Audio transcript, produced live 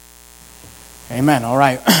Amen. All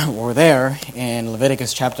right. We're there in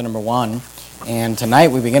Leviticus chapter number 1. And tonight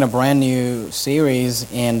we begin a brand new series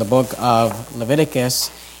in the book of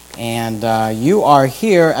Leviticus. And you are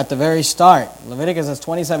here at the very start. Leviticus has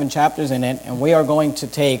 27 chapters in it, and we are going to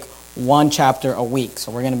take one chapter a week.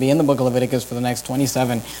 So we're going to be in the book of Leviticus for the next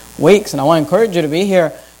 27 weeks. And I want to encourage you to be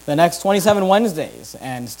here the next 27 Wednesdays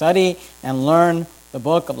and study and learn the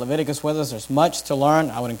book of Leviticus with us. There's much to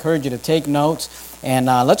learn. I would encourage you to take notes. And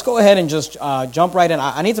let's go ahead and just jump right in.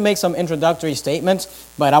 I need to make some introductory statements,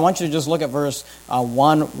 but I want you to just look at verse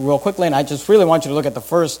 1 real quickly. And I just really want you to look at the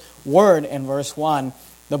first word in verse 1.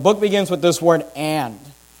 The book begins with this word, and.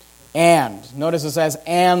 And. Notice it says,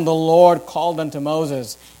 and the Lord called unto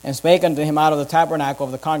Moses and spake unto him out of the tabernacle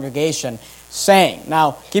of the congregation, saying.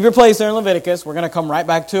 Now, keep your place there in Leviticus. We're going to come right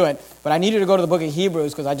back to it. But I need you to go to the book of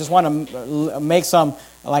Hebrews because I just want to make some,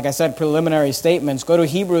 like I said, preliminary statements. Go to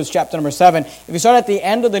Hebrews chapter number 7. If you start at the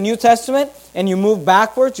end of the New Testament and you move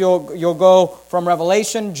backwards, you'll go from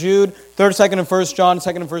Revelation, Jude, 3rd, 2nd, and 1st John,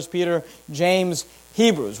 2nd and 1st Peter, James,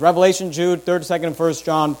 Hebrews. Revelation, Jude, 3rd, 2nd, and 1st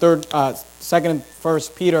John, 2nd and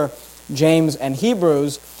 1st Peter, James, and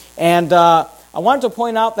Hebrews. And I wanted to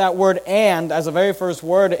point out that word and as the very first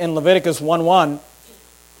word in Leviticus 1:1.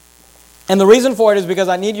 And the reason for it is because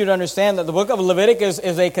I need you to understand that the book of Leviticus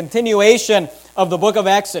is a continuation of the book of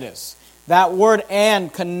Exodus. That word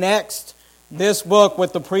and connects this book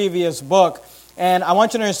with the previous book. And I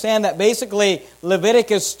want you to understand that basically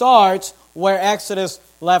Leviticus starts where Exodus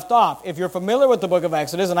left off. If you're familiar with the book of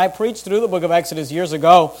Exodus, and I preached through the book of Exodus years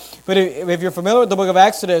ago, but if you're familiar with the book of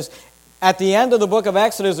Exodus, at the end of the book of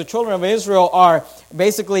Exodus, the children of Israel are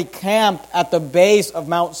basically camped at the base of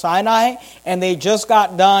Mount Sinai, and they just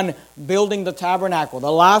got done building the tabernacle.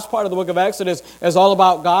 The last part of the book of Exodus is all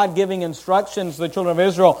about God giving instructions to the children of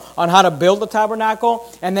Israel on how to build the tabernacle,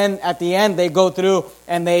 and then at the end they go through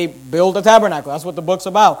and they build the tabernacle. That's what the book's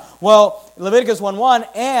about. Well, Leviticus 1:1,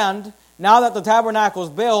 and now that the tabernacle is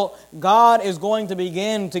built, God is going to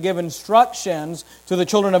begin to give instructions to the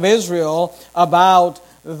children of Israel about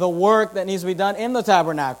the work that needs to be done in the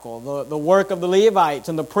tabernacle, the work of the Levites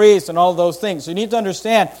and the priests and all those things. So you need to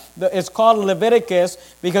understand that it's called Leviticus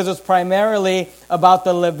because it's primarily about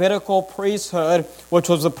the Levitical priesthood, which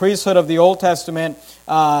was the priesthood of the Old Testament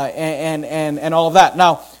and all of that.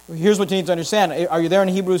 Now, here's what you need to understand. Are you there in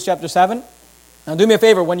Hebrews chapter 7? Now do me a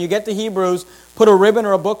favor, when you get to Hebrews, put a ribbon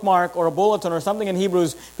or a bookmark or a bulletin or something in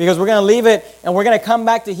Hebrews because we're going to leave it and we're going to come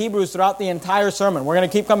back to Hebrews throughout the entire sermon. We're going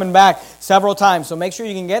to keep coming back several times. So make sure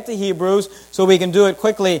you can get to Hebrews so we can do it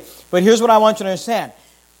quickly. But here's what I want you to understand.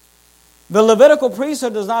 The Levitical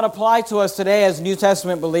priesthood does not apply to us today as New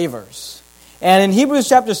Testament believers. And in Hebrews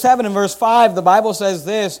chapter 7 and verse 5, the Bible says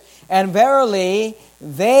this, and verily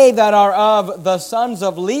they that are of the sons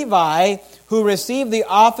of Levi who received the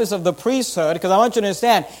office of the priesthood, because I want you to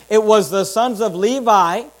understand, it was the sons of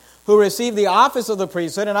Levi who received the office of the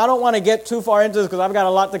priesthood, and I don't want to get too far into this because I've got a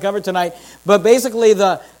lot to cover tonight, but basically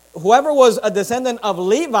whoever was a descendant of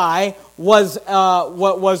Levi was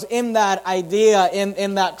what was in that idea,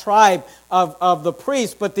 in that tribe of the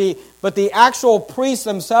priests, but the actual priests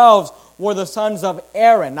themselves were the sons of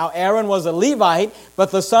Aaron. Now, Aaron was a Levite,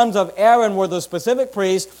 but the sons of Aaron were the specific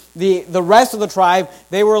priests. The rest of the tribe,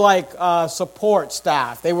 they were like support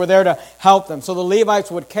staff. They were there to help them. So the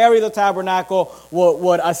Levites would carry the tabernacle,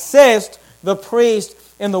 would assist the priest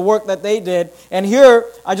in the work that they did. And here,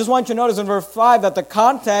 I just want you to notice in verse 5 that the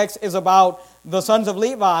context is about the sons of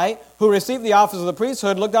Levi who received the office of the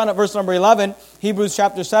priesthood. Look down at verse number 11, Hebrews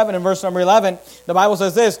chapter 7 and verse number 11. The Bible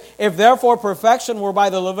says this, if therefore perfection were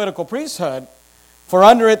by the Levitical priesthood, for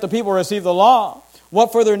under it the people received the law,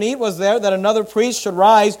 what further need was there that another priest should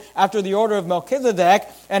rise after the order of Melchizedek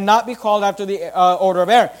and not be called after the order of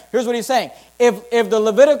Aaron? Here's what he's saying. If the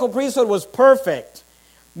Levitical priesthood was perfect,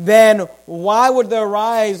 then why would there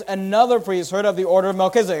rise another priesthood of the order of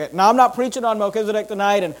Melchizedek? Now, I'm not preaching on Melchizedek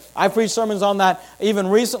tonight, and I preached sermons on that even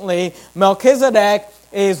recently. Melchizedek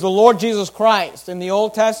is the Lord Jesus Christ in the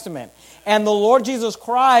Old Testament. And the Lord Jesus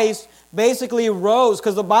Christ basically rose,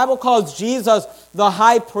 because the Bible calls Jesus the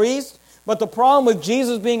high priest, but the problem with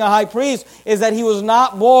Jesus being a high priest is that he was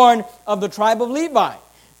not born of the tribe of Levi.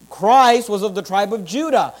 Christ was of the tribe of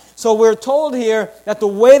Judah. So we're told here that the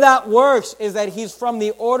way that works is that he's from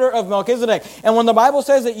the order of Melchizedek. And when the Bible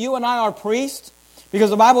says that you and I are priests, because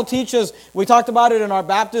the Bible teaches, we talked about it in our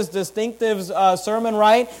Baptist Distinctives sermon,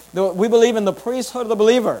 right? We believe in the priesthood of the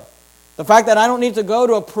believer. The fact that I don't need to go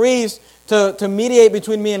to a priest to mediate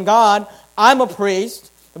between me and God. I'm a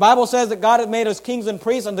priest. The Bible says that God has made us kings and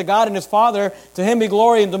priests unto God and His Father. To Him be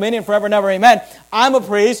glory and dominion forever and ever. Amen. I'm a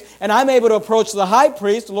priest, and I'm able to approach the high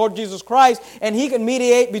priest, the Lord Jesus Christ, and He can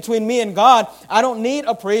mediate between me and God. I don't need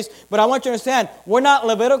a priest, but I want you to understand, we're not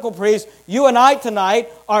Levitical priests. You and I tonight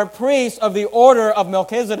are priests of the order of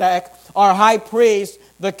Melchizedek, our high priest,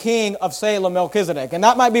 the king of Salem, Melchizedek. And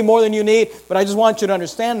that might be more than you need, but I just want you to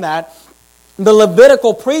understand that. The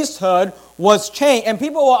Levitical priesthood was changed, and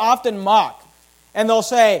people will often mock. And they'll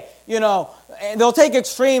say, and they'll take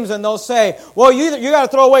extremes and they'll say, well, you got to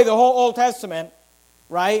throw away the whole Old Testament,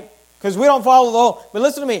 right? Because we don't follow the whole. But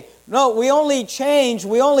listen to me. No, we only change.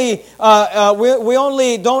 We only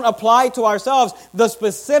don't apply to ourselves the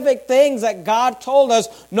specific things that God told us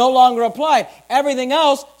no longer apply. Everything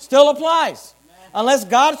else still applies. Unless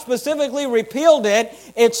God specifically repealed it,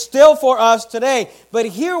 it's still for us today. But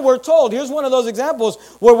here we're told, here's one of those examples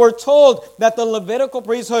where we're told that the Levitical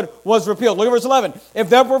priesthood was repealed. Look at verse 11. If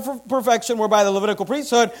their perfection were by the Levitical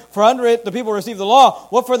priesthood, for under it the people received the law,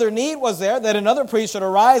 what further need was there that another priest should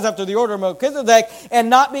arise after the order of Melchizedek and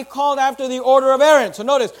not be called after the order of Aaron? So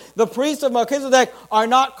notice, the priests of Melchizedek are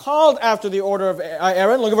not called after the order of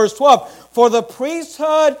Aaron. Look at verse 12. For the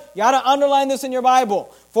priesthood, you got to underline this in your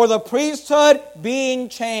Bible, for the priesthood being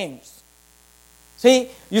changed. See,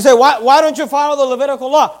 you say, why don't you follow the Levitical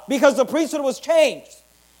law? Because the priesthood was changed.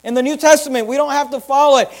 In the New Testament, we don't have to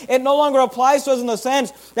follow it. It no longer applies to us in the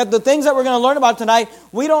sense that the things that we're going to learn about tonight,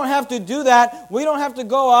 we don't have to do that. We don't have to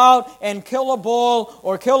go out and kill a bull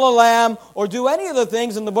or kill a lamb or do any of the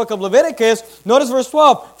things in the book of Leviticus. Notice verse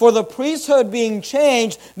 12. For the priesthood being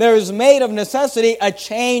changed, there is made of necessity a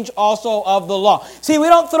change also of the law. See, we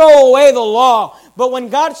don't throw away the law. But when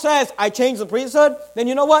God says, I change the priesthood, then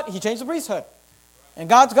you know what? He changed the priesthood. And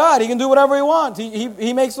God's God. He can do whatever He wants.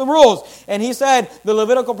 He makes the rules. And He said the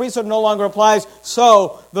Levitical priesthood no longer applies,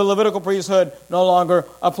 so the Levitical priesthood no longer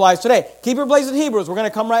applies today. Keep your place in Hebrews. We're going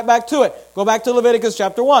to come right back to it. Go back to Leviticus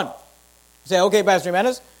chapter 1. You say, okay, Pastor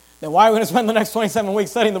Jimenez, then why are we going to spend the next 27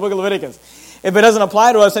 weeks studying the book of Leviticus if it doesn't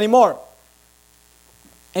apply to us anymore?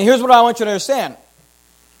 And here's what I want you to understand.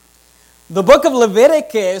 The book of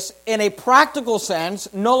Leviticus, in a practical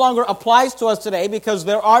sense, no longer applies to us today because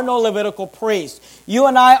there are no Levitical priests. You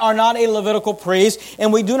and I are not a Levitical priest,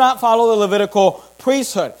 and we do not follow the Levitical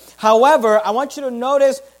priesthood. However, I want you to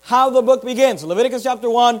notice how the book begins. Leviticus chapter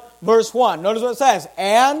 1, verse 1. Notice what it says.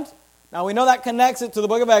 And, now we know that connects it to the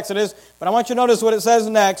book of Exodus, but I want you to notice what it says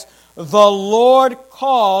next. The Lord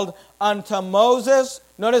called unto Moses,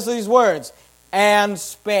 notice these words, and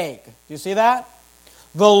spake. Do you see that?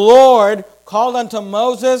 The Lord called unto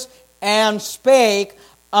Moses and spake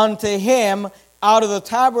unto him out of the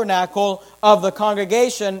tabernacle of the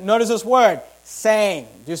congregation. Notice this word, saying.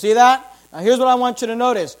 Do you see that? Now here's what I want you to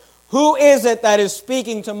notice. Who is it that is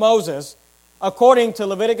speaking to Moses according to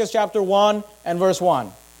Leviticus chapter 1 and verse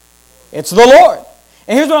 1? It's the Lord.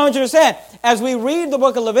 And here's what I want you to understand. As we read the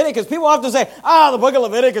book of Leviticus, people often say, the book of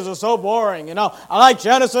Leviticus is so boring. I like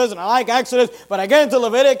Genesis and I like Exodus, but I get into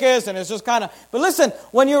Leviticus and it's just kind of... But listen,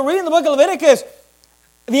 when you're reading the book of Leviticus,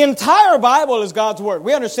 the entire Bible is God's Word.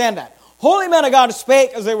 We understand that. Holy men of God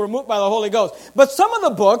spake as they were moved by the Holy Ghost. But some of the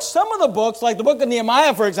books, like the book of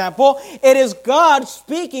Nehemiah, for example, it is God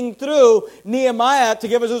speaking through Nehemiah to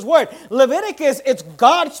give us His Word. Leviticus, it's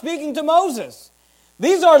God speaking to Moses.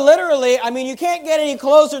 These are literally, you can't get any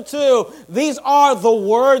closer to, these are the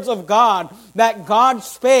words of God that God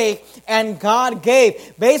spake and God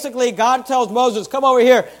gave. Basically, God tells Moses, come over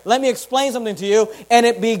here, let me explain something to you. And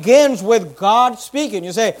it begins with God speaking.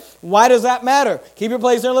 You say, why does that matter? Keep your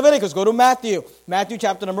place there in Leviticus. Go to Matthew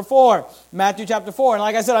chapter number 4. Matthew chapter 4. And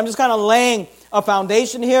like I said, I'm just kind of laying a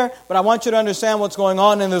foundation here, but I want you to understand what's going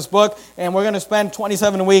on in this book. And we're going to spend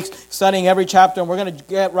 27 weeks studying every chapter, and we're going to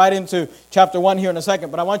get right into chapter 1 here in a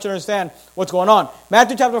second. But I want you to understand what's going on.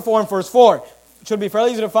 Matthew chapter 4 and verse 4. It should be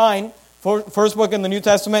fairly easy to find. First book in the New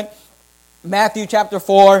Testament. Matthew chapter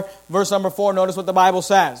 4, verse number 4. Notice what the Bible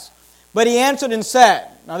says. But he answered and said,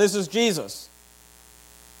 now this is Jesus.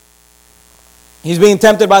 He's being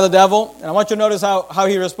tempted by the devil. And I want you to notice how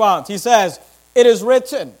he responds. He says, it is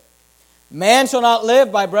written, man shall not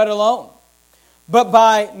live by bread alone, but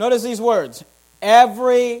by, notice these words,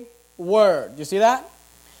 every word. You see that?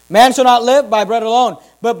 Man shall not live by bread alone,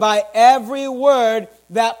 but by every word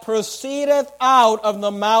that proceedeth out of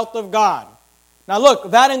the mouth of God. Now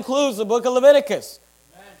look, that includes the book of Leviticus.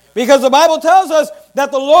 Because the Bible tells us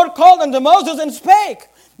that the Lord called unto Moses and spake.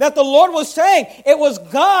 That the Lord was saying, it was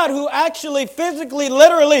God who actually physically,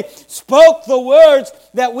 literally spoke the words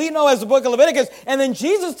that we know as the book of Leviticus. And then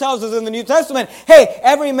Jesus tells us in the New Testament, hey,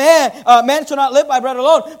 every man shall not live by bread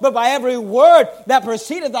alone, but by every word that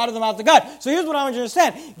proceedeth out of the mouth of God. So here's what I want you to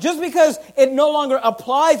understand. Just because it no longer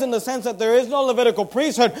applies in the sense that there is no Levitical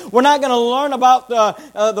priesthood, we're not going to learn about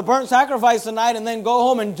the burnt sacrifice tonight and then go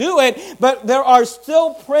home and do it, but there are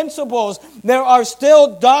still principles, there are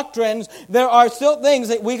still doctrines, there are still things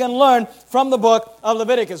that we can learn from the book of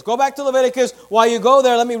Leviticus. Go back to Leviticus. While you go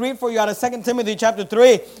there, let me read for you out of 2 Timothy chapter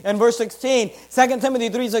 3 and verse 16. 2 Timothy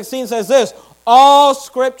 3:16 says this, all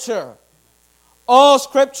Scripture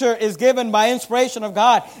is given by inspiration of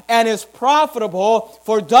God and is profitable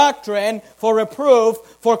for doctrine, for reproof,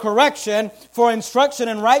 for correction, for instruction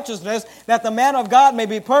in righteousness, that the man of God may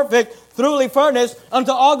be perfect, thoroughly furnished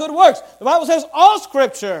unto all good works. The Bible says all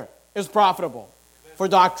Scripture is profitable for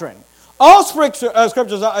doctrine. All Scripture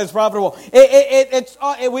is profitable.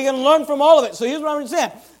 We can learn from all of it. So here's what I'm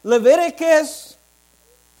saying. Leviticus,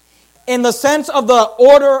 in the sense of the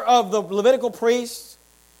order of the Levitical priests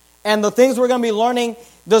and the things we're going to be learning,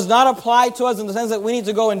 does not apply to us in the sense that we need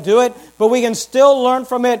to go and do it, but we can still learn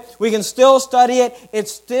from it. We can still study it.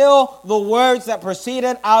 It's still the words that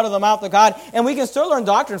proceeded out of the mouth of God, and we can still learn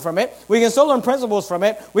doctrine from it. We can still learn principles from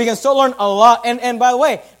it. We can still learn a lot. And by the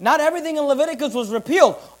way, not everything in Leviticus was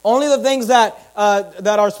repealed. Only the things that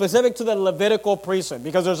are specific to the Levitical priesthood,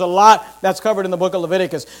 because there's a lot that's covered in the book of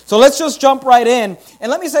Leviticus. So let's just jump right in.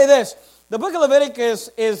 And let me say this. The book of Leviticus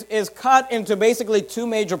is cut into basically two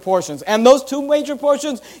major portions. And those two major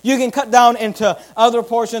portions, you can cut down into other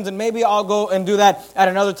portions, and maybe I'll go and do that at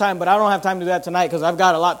another time, but I don't have time to do that tonight because I've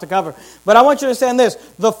got a lot to cover. But I want you to understand this.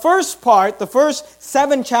 The first part, the first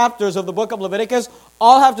 7 chapters of the book of Leviticus,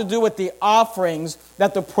 all have to do with the offerings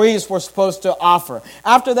that the priests were supposed to offer.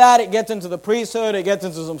 After that, it gets into the priesthood, it gets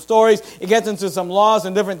into some stories, it gets into some laws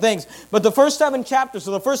and different things. But the first 7 chapters, so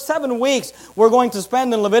the first 7 weeks we're going to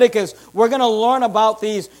spend in Leviticus, we're going to learn about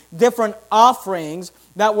these different offerings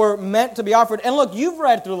that were meant to be offered. And look, you've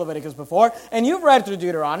read through Leviticus before, and you've read through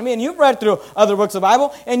Deuteronomy, and you've read through other books of the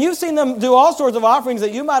Bible, and you've seen them do all sorts of offerings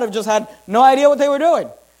that you might have just had no idea what they were doing.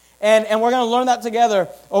 And we're going to learn that together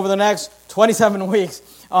over the next 27 weeks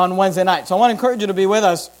on Wednesday night. So I want to encourage you to be with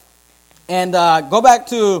us. And go back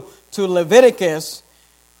to Leviticus,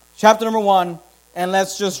 chapter number 1, and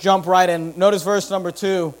let's just jump right in. Notice verse number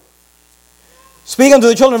 2. Speak unto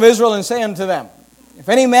the children of Israel and say unto them, if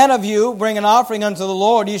any man of you bring an offering unto the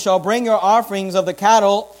Lord, ye shall bring your offerings of the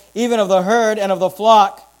cattle, even of the herd and of the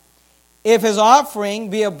flock, if his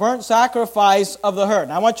offering be a burnt sacrifice of the herd.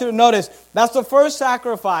 Now I want you to notice, that's the first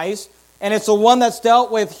sacrifice, and it's the one that's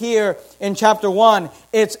dealt with here in chapter 1.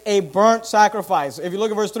 It's a burnt sacrifice. If you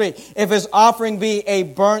look at verse 3, if his offering be a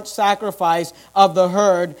burnt sacrifice of the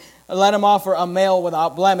herd, let him offer a male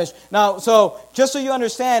without blemish. Now, so just so you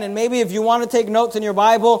understand, and maybe if you want to take notes in your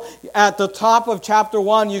Bible, at the top of chapter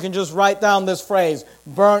 1, you can just write down this phrase,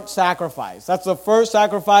 burnt sacrifice. That's the first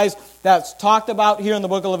sacrifice that's talked about here in the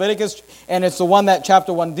book of Leviticus, and it's the one that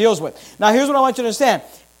chapter 1 deals with. Now, here's what I want you to understand.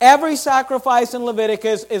 Every sacrifice in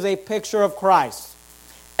Leviticus is a picture of Christ.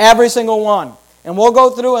 Every single one. And we'll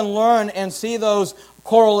go through and learn and see those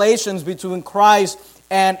correlations between Christ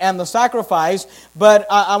and the sacrifice, but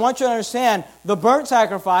I want you to understand the burnt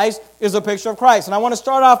sacrifice is a picture of Christ. And I want to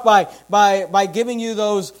start off by giving you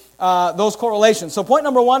those correlations. So point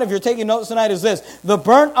number 1, if you're taking notes tonight, is this. The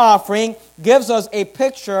burnt offering gives us a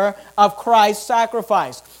picture of Christ's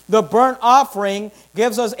sacrifice. The burnt offering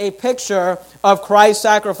gives us a picture of Christ's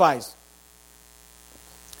sacrifice.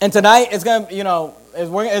 And tonight, it's going to, it's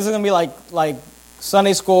going to be like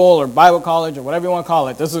Sunday school or Bible college or whatever you want to call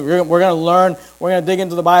it. We're going to learn, we're going to dig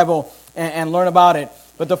into the Bible and learn about it.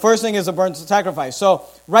 But the first thing is the burnt sacrifice. So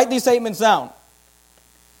write these statements down.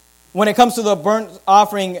 When it comes to the burnt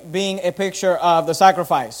offering being a picture of the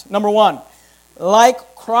sacrifice. Number 1,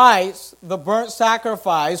 like Christ, the burnt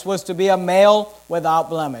sacrifice was to be a male without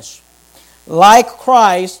blemish. Like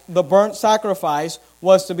Christ, the burnt sacrifice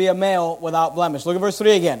was to be a male without blemish. Look at verse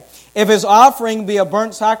 3 again. If his offering be a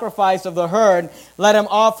burnt sacrifice of the herd, let him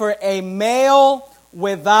offer a male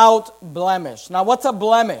without blemish. Now, what's a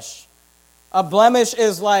blemish? A blemish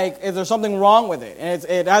is there's something wrong with it, and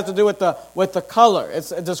it has to do with the color. It's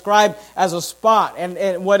described as a spot,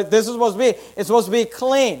 and what this is supposed to be, it's supposed to be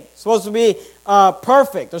clean. It's supposed to be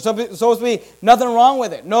perfect. There's supposed to be nothing wrong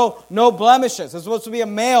with it. No blemishes. It's supposed to be a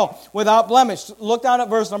male without blemish. Look down at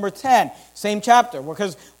verse number 10, same chapter,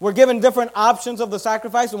 because we're given different options of the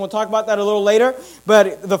sacrifice, and we'll talk about that a little later.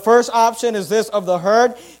 But the first option is this of the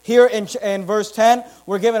herd. Here in verse 10,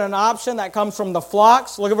 we're given an option that comes from the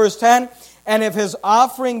flocks. Look at verse 10. And if his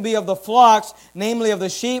offering be of the flocks, namely of the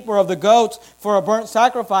sheep or of the goats, for a burnt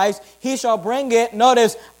sacrifice, he shall bring it,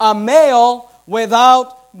 notice, a male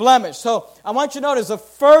without blemish. So I want you to notice the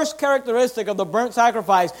first characteristic of the burnt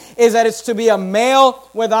sacrifice is that it's to be a male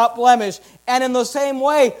without blemish. And in the same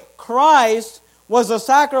way, Christ was a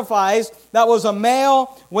sacrifice that was a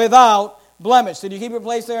male without blemish. Did you keep your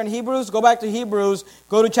place there in Hebrews? Go back to Hebrews,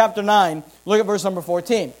 go to chapter 9, look at verse number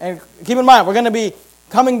 14. And keep in mind, we're going to be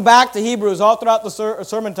coming back to Hebrews all throughout the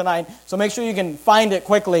sermon tonight, so make sure you can find it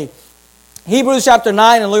quickly. Hebrews chapter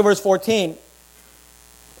 9 and look at verse 14.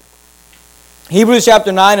 Hebrews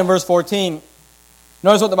chapter 9 and verse 14.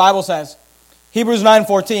 Notice what the Bible says. Hebrews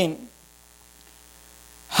 9:14.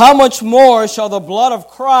 How much more shall the blood of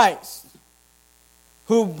Christ,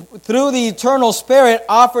 who through the eternal Spirit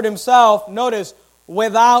offered himself, notice,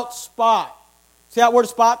 without spot. See that word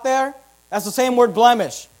spot there? That's the same word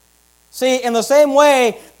blemish. See, in the same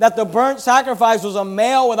way that the burnt sacrifice was a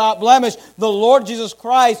male without blemish, the Lord Jesus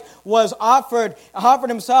Christ was offered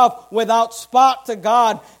himself without spot to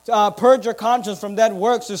God, to purge your conscience from dead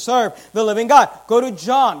works to serve the living God. Go to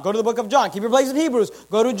John. Go to the book of John. Keep your place in Hebrews.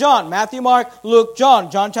 Go to John. Matthew, Mark, Luke,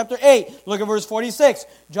 John. John chapter 8. Look at verse 46.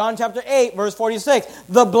 John chapter 8, verse 46.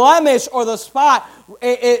 The blemish or the spot,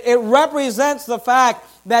 it represents the fact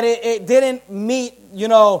that it didn't meet,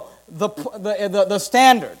 the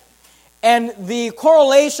standard. And the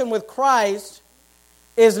correlation with Christ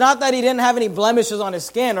is not that he didn't have any blemishes on his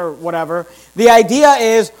skin or whatever. The idea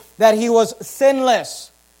is that he was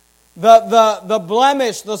sinless. The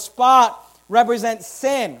blemish, the spot, represents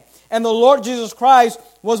sin. And the Lord Jesus Christ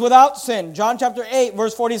was without sin. John chapter 8,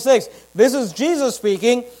 verse 46. This is Jesus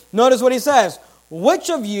speaking. Notice what he says.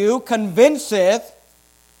 Which of you convinceth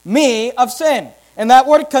me of sin? And that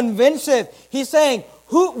word convinceth, he's saying,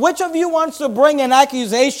 which of you wants to bring an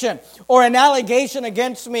accusation or an allegation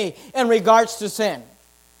against me in regards to sin?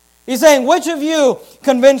 He's saying, which of you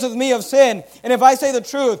convinceth me of sin? And if I say the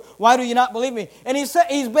truth, why do you not believe me? And he's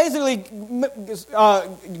basically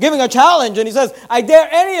giving a challenge. And he says, I dare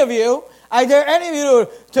any of you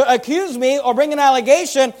to accuse me or bring an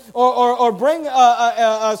allegation or bring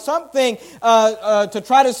something to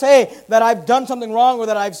try to say that I've done something wrong or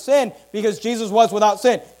that I've sinned, because Jesus was without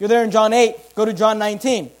sin. You're there in John 8. Go to John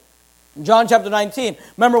 19. John chapter 19.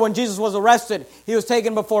 Remember when Jesus was arrested, he was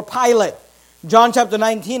taken before Pilate. John chapter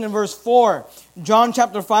 19 and verse 4. John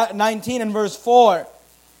chapter 19 and verse 4.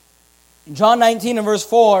 John 19 and verse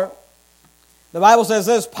 4. The Bible says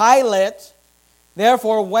this, Pilate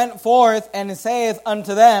therefore went forth and saith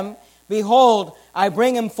unto them, Behold, I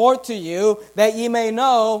bring him forth to you, that ye may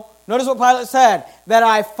know, notice what Pilate said, that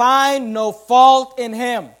I find no fault in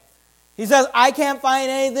him. He says, I can't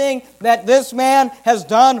find anything that this man has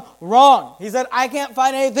done wrong. He said, I can't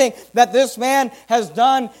find anything that this man has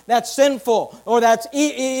done that's sinful or that's...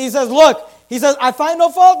 He says, look, he says, I find no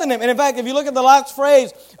fault in him. And in fact, if you look at the last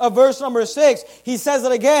phrase of verse number 6, he says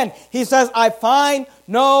it again. He says, I find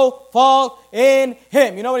no fault in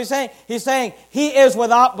him. You know what he's saying? He's saying he is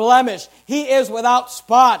without blemish. He is without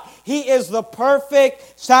spot. He is the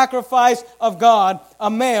perfect sacrifice of God, a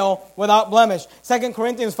male without blemish. 2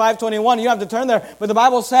 Corinthians 5:21, you don't have to turn there, but the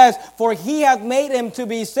Bible says, For he hath made him to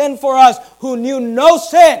be sin for us who knew no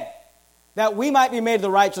sin, that we might be made the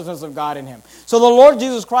righteousness of God in him. So the Lord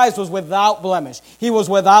Jesus Christ was without blemish. He was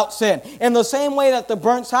without sin. In the same way that the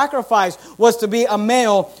burnt sacrifice was to be a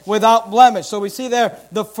male without blemish. So we see there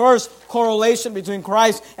the first correlation between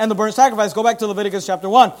Christ and the burnt sacrifice. Go back to Leviticus chapter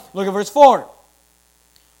 1. Look at verse 4. I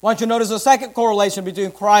want you to notice the second correlation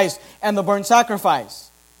between Christ and the burnt sacrifice.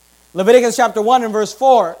 Leviticus chapter 1 and verse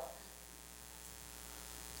 4.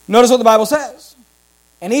 Notice what the Bible says.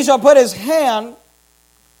 And he shall put his hand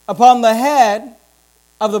upon the head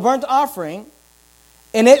of the burnt offering,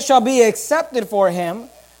 and it shall be accepted for him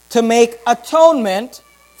to make atonement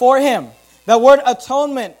for him. The word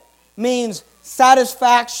atonement means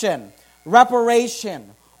satisfaction, reparation,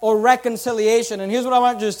 or reconciliation. And here's what I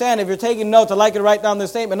want you to understand. If you're taking notes, I'd like you to write down this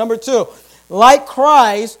statement. Number 2, like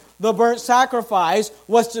Christ, the burnt sacrifice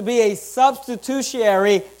was to be a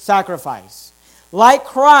substitutionary sacrifice. Like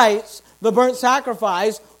Christ, the burnt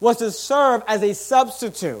sacrifice was to serve as a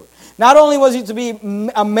substitute. Not only was he to be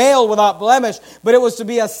a male without blemish, but it was to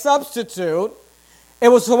be a substitute. It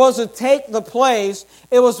was supposed to take the place.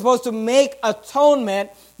 It was supposed to make atonement,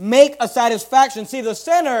 make a satisfaction. See, the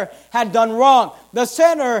sinner had done wrong. The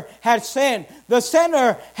sinner had sinned. The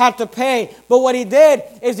sinner had to pay. But what he did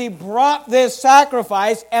is he brought this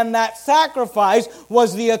sacrifice, and that sacrifice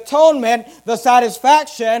was the atonement, the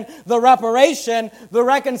satisfaction, the reparation, the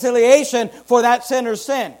reconciliation for that sinner's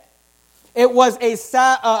sin. It was a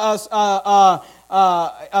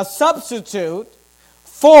substitute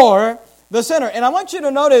for the sinner. And I want you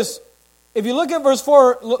to notice, if you look at verse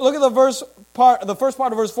 4, look at the first part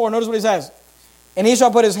of verse 4, notice what he says. And he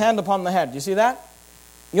shall put his hand upon the head. Do you see that?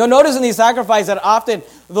 You'll notice in these sacrifices that often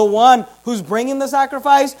the one who's bringing the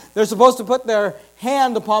sacrifice, they're supposed to put their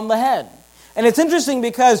hand upon the head. And it's interesting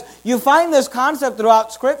because you find this concept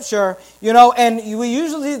throughout Scripture, and we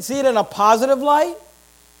usually see it in a positive light.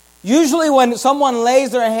 Usually when someone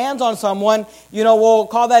lays their hands on someone, we'll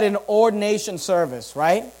call that an ordination service,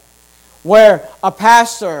 right? Where a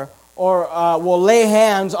pastor will lay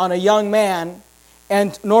hands on a young man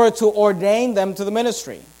in order to ordain them to the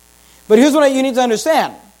ministry. But here's what you need to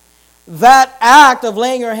understand. That act of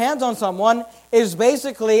laying your hands on someone is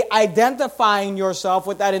basically identifying yourself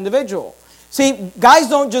with that individual. See, guys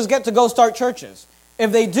don't just get to go start churches.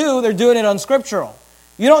 If they do, they're doing it unscriptural.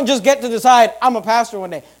 You don't just get to decide, I'm a pastor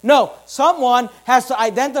one day. No, someone has to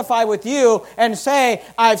identify with you and say,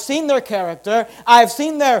 I've seen their character, I've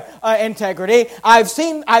seen their integrity, I've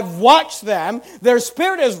watched them, their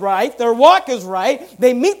spirit is right, their walk is right,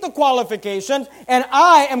 they meet the qualifications, and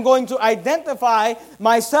I am going to identify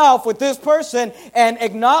myself with this person and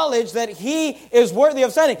acknowledge that he is worthy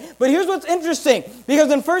of sending. But here's what's interesting,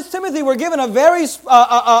 because in 1 Timothy we're given a very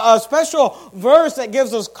special verse that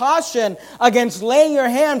gives us caution against laying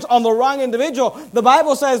your hands on the wrong individual. The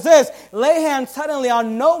Bible says this: lay hands suddenly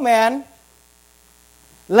on no man.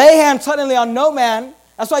 Lay hands suddenly on no man.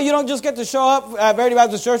 That's why you don't just get to show up at Verity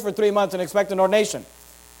Baptist Church for 3 months and expect an ordination.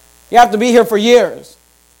 You have to be here for years.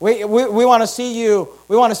 We want to see you.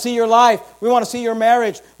 We want to see your life. We want to see your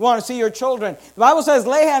marriage. We want to see your children. The Bible says,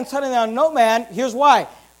 lay hands suddenly on no man. Here's why.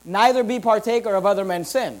 Neither be partaker of other men's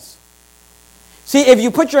sins. See, if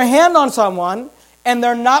you put your hand on someone and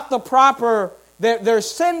they're not the proper, there's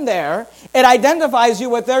sin there, it identifies you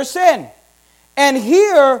with their sin. And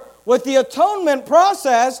here, with the atonement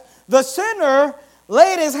process, the sinner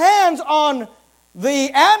laid his hands on the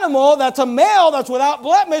animal that's a male, that's without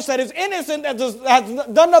blemish, that is innocent, that has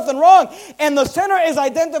done nothing wrong. And the sinner is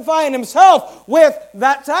identifying himself with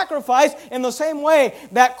that sacrifice in the same way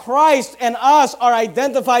that Christ and us are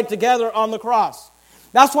identified together on the cross.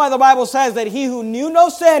 That's why the Bible says that he who knew no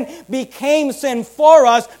sin became sin for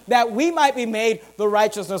us, that we might be made the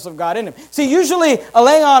righteousness of God in him. See, usually a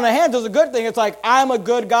laying on of hands is a good thing. It's like, I'm a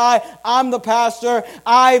good guy, I'm the pastor,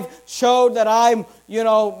 I've showed that I'm,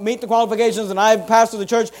 meet the qualifications, and I've pastored the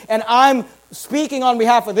church, and I'm speaking on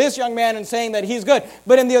behalf of this young man and saying that he's good.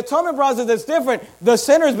 But in the atonement process, it's different. The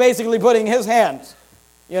sinner's basically putting his hands,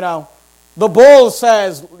 The bull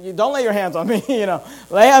says, don't lay your hands on me,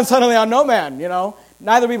 Lay hands suddenly on no man,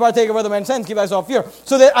 Neither be partaker of other men's sins, keep thyself pure.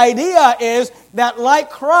 So the idea is that like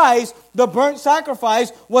Christ, the burnt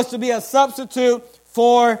sacrifice was to be a substitute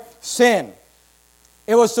for sin.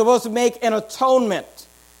 It was supposed to make an atonement.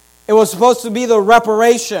 It was supposed to be the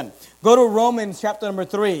reparation. Go to Romans chapter number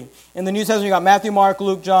 3. In the New Testament, you got Matthew, Mark,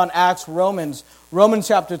 Luke, John, Acts, Romans. Romans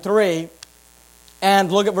chapter 3.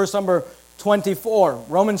 And look at verse number 24.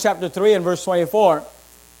 Romans chapter 3 and verse 24.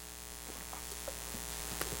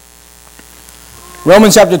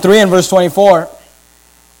 Romans chapter 3 and verse 24.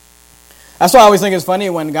 That's why I always think it's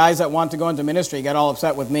funny when guys that want to go into ministry get all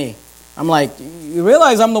upset with me. I'm like, you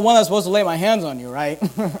realize I'm the one that's supposed to lay my hands on you, right?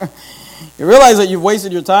 You realize that you've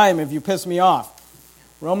wasted your time if you piss me off.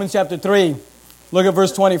 Romans chapter 3, look at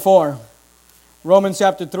verse 24. Romans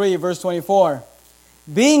chapter 3, verse 24.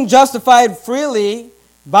 Being justified freely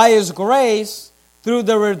by his grace through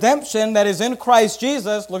the redemption that is in Christ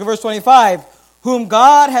Jesus, look at verse 25, whom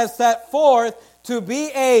God has set forth to be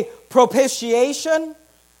a propitiation.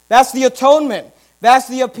 That's the atonement. That's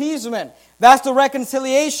the appeasement. That's the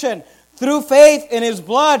reconciliation through faith in his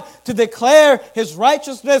blood to declare his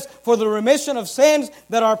righteousness for the remission of sins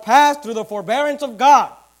that are passed through the forbearance of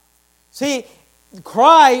God. See,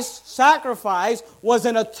 Christ's sacrifice was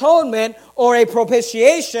an atonement or a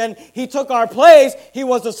propitiation. He took our place. He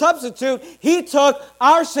was the substitute. He took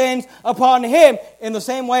our sins upon him in the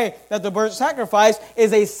same way that the burnt sacrifice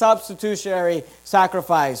is a substitutionary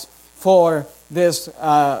sacrifice for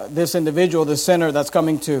this individual, this sinner that's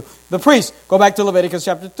coming to the priest. Go back to Leviticus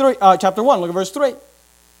chapter 1. Look at verse 3.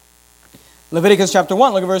 Leviticus chapter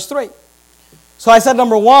 1. Look at verse 3. So I said,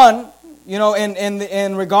 number one,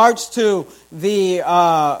 in regards to the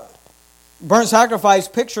burnt sacrifice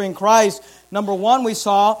picturing Christ, number one, we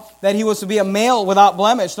saw that he was to be a male without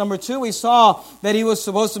blemish. Number two, we saw that he was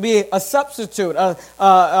supposed to be a substitute,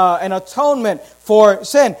 an atonement for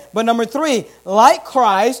sin. But number three, like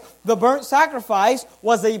Christ, the burnt sacrifice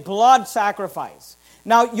was a blood sacrifice.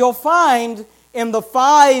 Now, you'll find in the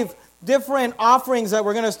 5 different offerings that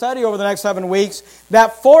we're going to study over the next 7 weeks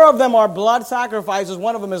that 4 of them are blood sacrifices,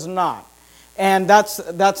 1 of them is not. And that's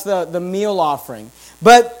the meal offering.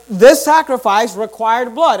 But this sacrifice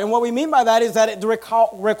required blood. And what we mean by that is that it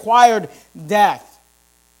required death.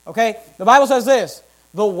 Okay? The Bible says this: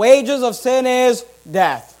 the wages of sin is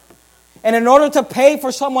death. And in order to pay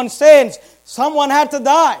for someone's sins, someone had to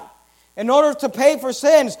die. In order to pay for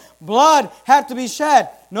sins, blood had to be shed.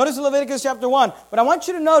 Notice Leviticus chapter 1. But I want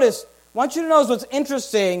you to notice what's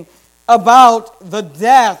interesting about the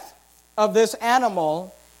death of this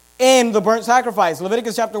animal in the burnt sacrifice.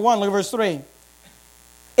 Leviticus chapter 1, look at verse 3.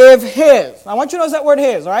 If his, I want you to notice that word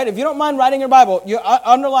his, all right? If you don't mind writing your Bible, you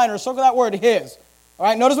underline or circle that word his. All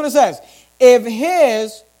right, notice what it says. If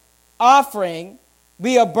his offering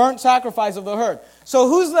be a burnt sacrifice of the herd. So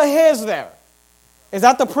who's the his there? Is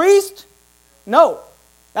that the priest? No.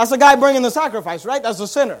 That's the guy bringing the sacrifice, right? That's the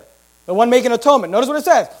sinner, the one making atonement. Notice what it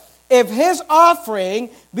says. If his offering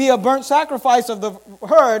be a burnt sacrifice of the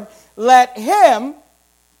herd, let him,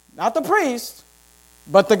 not the priest,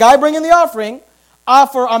 but the guy bringing the offering,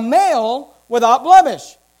 offer a male without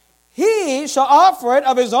blemish. He shall offer it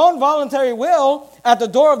of his own voluntary will at the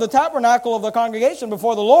door of the tabernacle of the congregation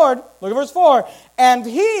before the Lord. Look at verse 4. And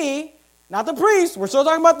he, not the priest, we're still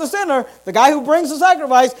talking about the sinner, the guy who brings the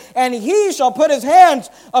sacrifice, and he shall put his hands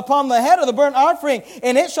upon the head of the burnt offering,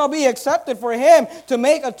 and it shall be accepted for him to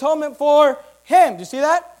make atonement for him. Do you see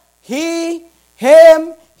that? He,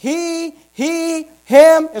 him, he,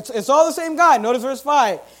 him. It's all the same guy. Notice verse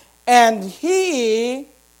 5. And he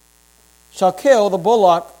shall kill the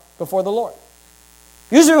bullock before the Lord.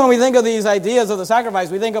 Usually when we think of these ideas of the sacrifice,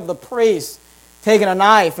 we think of the priest taking a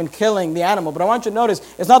knife and killing the animal. But I want you to notice,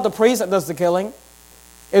 it's not the priest that does the killing.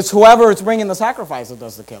 It's whoever is bringing the sacrifice that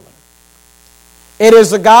does the killing. It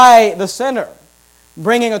is the guy, the sinner,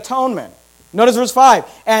 bringing atonement. Notice verse 5.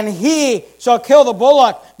 And he shall kill the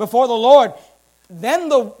bullock before the Lord. Then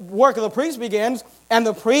the work of the priest begins, and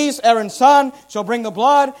the priest, Aaron's son, shall bring the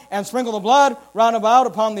blood and sprinkle the blood round about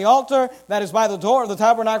upon the altar that is by the door of the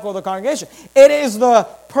tabernacle of the congregation. It is the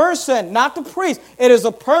person, not the priest, it is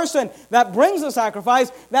the person that brings the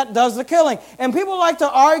sacrifice that does the killing. And people like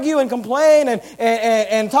to argue and complain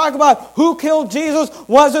and talk about who killed Jesus.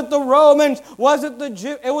 Was it the Romans? Was it the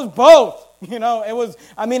Jews? It was both. It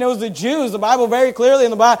was the Jews. The Bible very clearly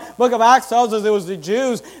in the book of Acts tells us it was the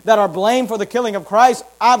Jews that are blamed for the killing of Christ.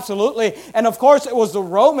 Absolutely. And of course it was the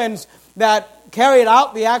Romans that carried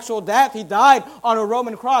out the actual death. He died on a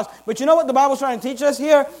Roman cross. But you know what the Bible's trying to teach us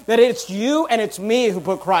here? That it's you and it's me who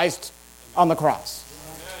put Christ on the cross.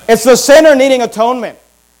 It's the sinner needing atonement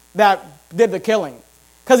that did the killing.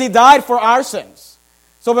 Because he died for our sins.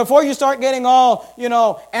 So before you start getting all,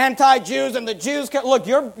 anti-Jews and the Jews, look,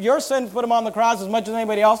 your sins put him on the cross as much as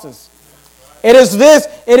anybody else's. It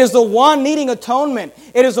is the one needing atonement.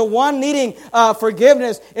 It is the one needing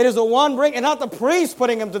forgiveness. It is the one and not the priest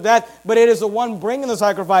putting him to death, but it is the one bringing the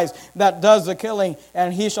sacrifice that does the killing,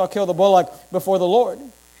 and he shall kill the bullock before the Lord.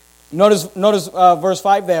 Notice verse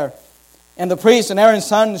 5 there. And the priest and Aaron's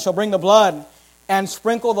son shall bring the blood and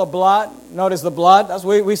sprinkle the blood. Notice the blood.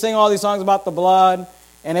 We sing all these songs about the blood.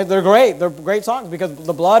 And they're great. They're great songs because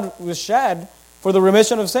the blood was shed for the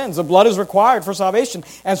remission of sins. The blood is required for salvation.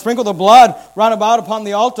 And sprinkle the blood round about upon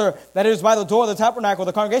the altar that is by the door of the tabernacle of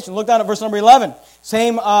the congregation. Look down at verse number 11.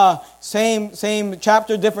 Same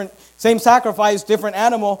chapter, same sacrifice, different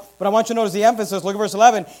animal. But I want you to notice the emphasis. Look at verse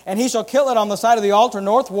 11. And he shall kill it on the side of the altar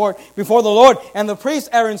northward before the Lord. And the priest,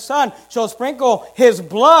 Aaron's son, shall sprinkle his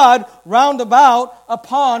blood round about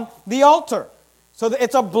upon the altar. So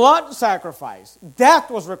it's a blood sacrifice.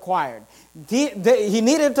 Death was required. He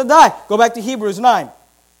needed to die. Go back to Hebrews 9.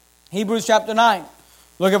 Hebrews chapter 9.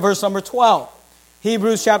 Look at verse number 12.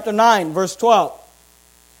 Hebrews chapter 9, verse 12.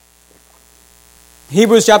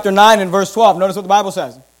 Hebrews chapter 9 and verse 12. Notice what the Bible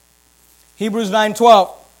says. Hebrews 9:12.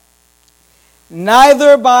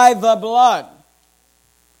 Neither by the blood.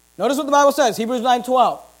 Notice what the Bible says. Hebrews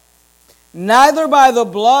 9:12. Neither by the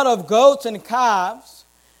blood of goats and calves,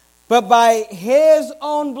 but by his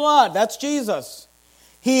own blood, that's Jesus,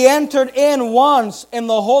 he entered in once in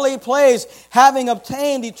the holy place, having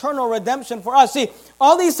obtained eternal redemption for us. See,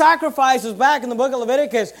 All these sacrifices back in the book of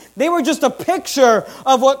Leviticus, they were just a picture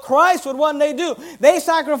of what Christ would one day do. They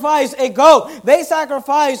sacrificed a goat. They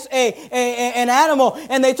sacrificed an animal,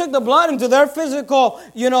 and they took the blood into their physical,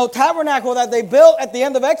 tabernacle that they built at the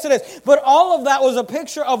end of Exodus. But all of that was a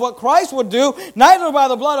picture of what Christ would do, neither by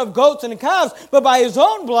the blood of goats and calves, but by his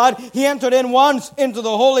own blood. He entered in once into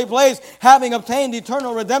the holy place, having obtained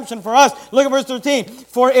eternal redemption for us. Look at verse 13.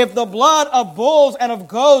 For if the blood of bulls and of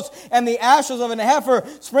goats and the ashes of an heifer,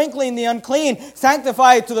 sprinkling the unclean,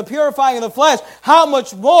 sanctify to the purifying of the flesh, how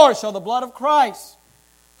much more shall the blood of Christ,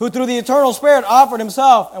 who through the eternal Spirit offered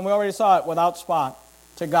himself, and we already saw it, without spot,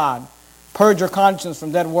 to God, purge your conscience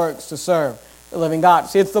from dead works to serve the living God.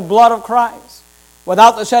 See, it's the blood of Christ.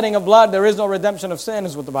 Without the shedding of blood, there is no redemption of sin,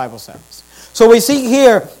 is what the Bible says. So we see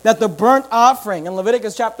here that the burnt offering in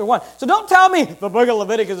Leviticus chapter 1. So don't tell me the book of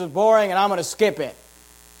Leviticus is boring and I'm going to skip it.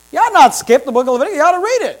 You ought not skip the book of Leviticus. You ought to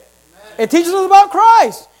read it. It teaches us about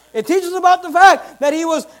Christ. It teaches about the fact that he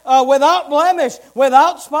was without blemish,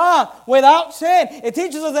 without spot, without sin. It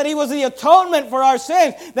teaches us that he was the atonement for our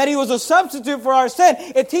sins, that he was a substitute for our sin.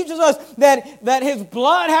 It teaches us that his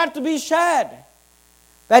blood had to be shed,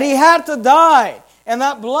 that he had to die, and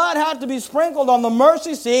that blood had to be sprinkled on the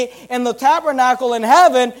mercy seat in the tabernacle in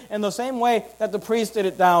heaven in the same way that the priest did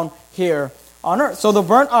it down here on earth. So the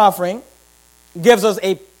burnt offering gives us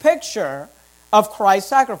a picture of Christ's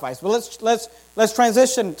sacrifice. But let's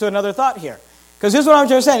transition to another thought here. Because here's what I'm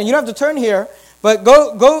trying to say. And you don't have to turn here, but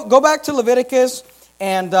go back to Leviticus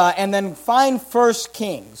and then find 1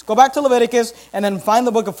 Kings. Go back to Leviticus and then find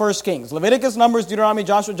the book of 1 Kings. Leviticus, Numbers, Deuteronomy,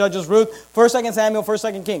 Joshua, Judges, Ruth, 1, 2 Samuel, 1,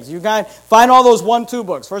 2 Kings. You guys find all those 1-2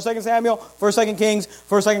 books. 1, 2 Samuel, 1, 2 Kings,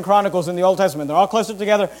 1, 2 Chronicles in the Old Testament. They're all clustered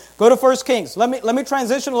together. Go to 1 Kings. Let me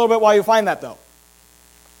transition a little bit while you find that though.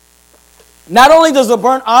 Not only does the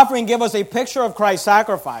burnt offering give us a picture of Christ's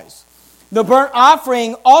sacrifice, the burnt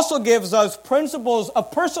offering also gives us principles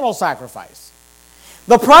of personal sacrifice.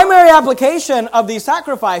 The primary application of these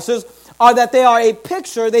sacrifices are that they are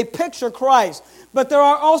they picture Christ. But there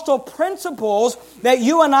are also principles that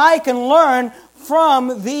you and I can learn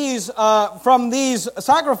from these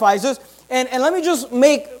sacrifices. And let me just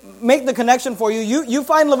make the connection for you. You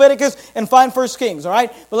find Leviticus and find 1 Kings, all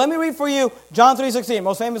right? But let me read for you John 3:16,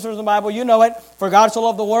 most famous verse in the Bible. You know it. For God so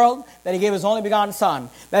loved the world that he gave his only begotten Son,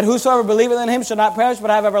 that whosoever believeth in him should not perish but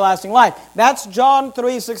have everlasting life. That's John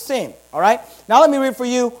 3:16, all right? Now let me read for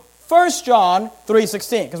you 1 John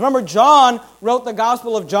 3:16. Because remember, John wrote the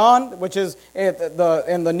Gospel of John, which is in the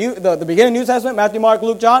beginning of the New Testament, Matthew, Mark,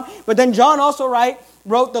 Luke, John. But then John also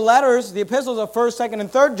wrote the letters, the epistles of 1, 2, and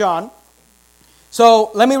 3 John.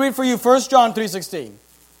 So let me read for you 1 John 3:16.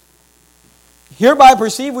 Hereby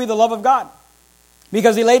perceive we the love of God,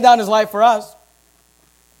 because he laid down his life for us.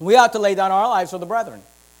 We ought to lay down our lives for the brethren.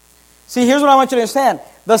 See, here's what I want you to understand.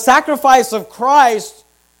 The sacrifice of Christ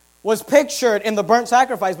was pictured in the burnt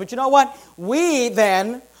sacrifice. But you know what? We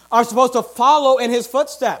then are supposed to follow in his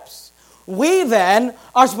footsteps. We then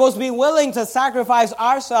are supposed to be willing to sacrifice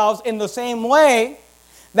ourselves in the same way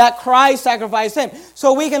that Christ sacrificed him.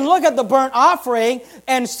 So we can look at the burnt offering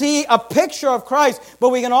and see a picture of Christ, but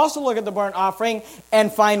we can also look at the burnt offering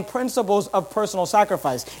and find principles of personal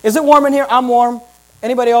sacrifice. Is it warm in here? I'm warm.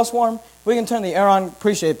 Anybody else warm? We can turn the air on.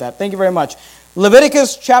 Appreciate that. Thank you very much.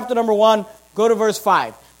 Leviticus chapter number 1, go to verse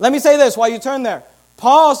 5. Let me say this while you turn there.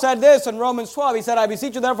 Paul said this in Romans 12. He said, I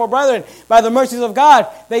beseech you therefore, brethren, by the mercies of God,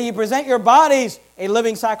 that ye present your bodies a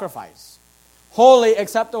living sacrifice, holy,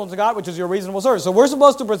 acceptable to God, which is your reasonable service. So we're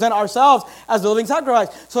supposed to present ourselves as a living sacrifice.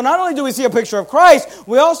 So not only do we see a picture of Christ,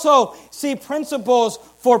 we also see principles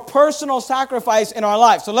for personal sacrifice in our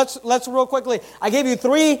lives. So let's real quickly, I gave you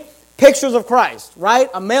 3 pictures of Christ, right?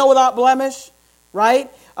 A male without blemish, right?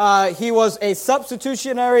 He was a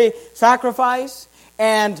substitutionary sacrifice,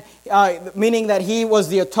 and meaning that he was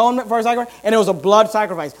the atonement for our sacrifice, and it was a blood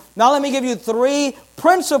sacrifice. Now let me give you 3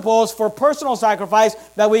 principles for personal sacrifice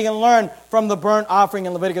that we can learn from the burnt offering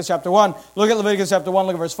in Leviticus chapter 1. Look at Leviticus chapter 1,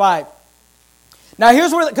 look at verse 5. Now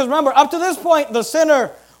here's where, because remember, up to this point, the sinner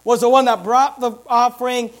was the one that brought the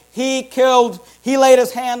offering. He laid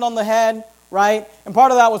his hand on the head, right? And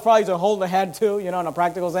part of that was probably to hold the head too, in a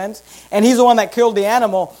practical sense. And he's the one that killed the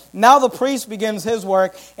animal. Now the priest begins his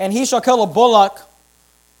work, and he shall kill a bullock.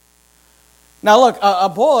 Now look, a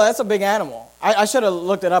bull, that's a big animal. I should have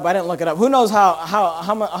looked it up. I didn't look it up. Who knows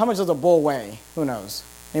how much does a bull weigh? Who knows?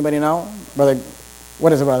 Anybody know? Brother,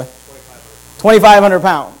 what is it, brother? 2,500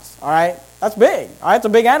 pounds. All right? That's big. All right? It's a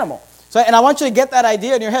big animal. So, and I want you to get that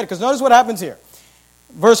idea in your head, because notice what happens here.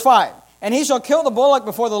 Verse 5. And he shall kill the bullock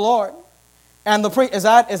before the Lord. And the priest, is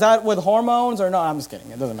that with hormones or no? I'm just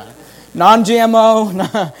kidding. It doesn't matter.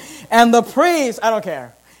 Non-GMO. And the priest, I don't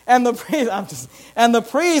care. And the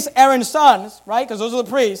priest, Aaron's sons, right? Because those are the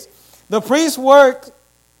priests. The priest's work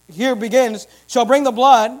here begins, shall bring the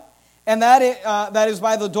blood, and that is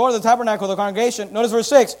by the door of the tabernacle of the congregation. Notice verse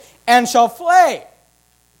 6, and shall flay.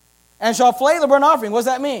 And shall flay the burnt offering. What does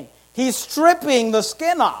that mean? He's stripping the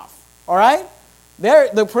skin off. All right?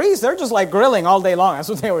 The priests, they're just like grilling all day long. That's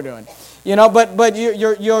what they were doing. But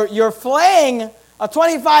you're flaying a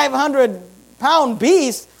 2,500-pound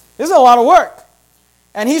beast. This is a lot of work.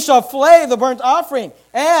 And he shall flay the burnt offering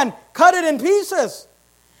and cut it in pieces.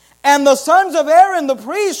 And the sons of Aaron, the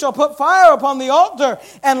priest, shall put fire upon the altar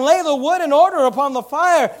and lay the wood in order upon the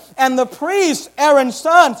fire. And the priest, Aaron's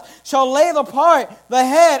sons, shall lay the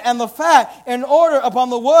head and the fat in order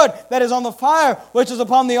upon the wood that is on the fire, which is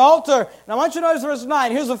upon the altar. And I want you to notice verse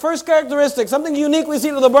 9. Here's the first characteristic, something unique we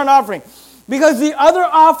see to the burnt offering. Because the other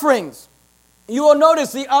offerings, you will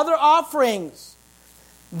notice the other offerings,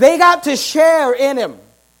 they got to share in him.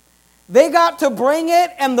 They got to bring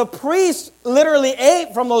it, and the priests literally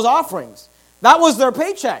ate from those offerings. That was their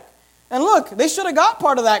paycheck. And look, they should have got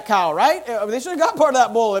part of that cow, right? They should have got part of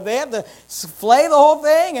that bull. If they had to flay the whole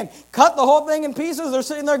thing and cut the whole thing in pieces, they're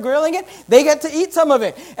sitting there grilling it, they get to eat some of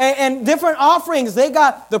it. And different offerings,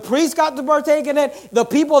 the priest got to partake in it, the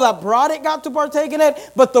people that brought it got to partake in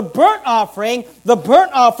it, but the burnt offering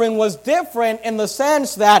was different in the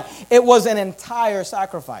sense that it was an entire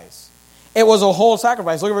sacrifice. It was a whole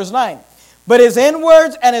sacrifice. Look at verse 9. But his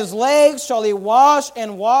inwards and his legs shall he wash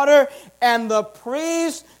in water, and the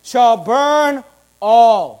priest shall burn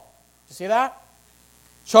all. You see that?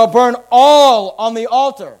 Shall burn all on the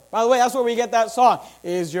altar. By the way, that's where we get that song.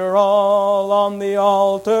 Is your all on the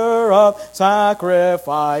altar of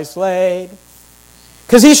sacrifice laid?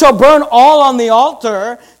 Because he shall burn all on the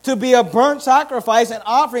altar to be a burnt sacrifice, an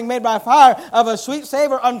offering made by fire of a sweet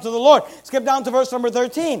savor unto the Lord. Skip down to verse number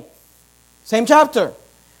 13. Same chapter.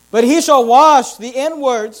 But he shall wash the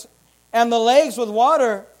inwards and the legs with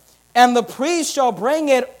water, and the priest shall bring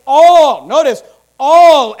it all. Notice,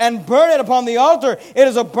 all, and burn it upon the altar. It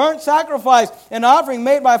is a burnt sacrifice, an offering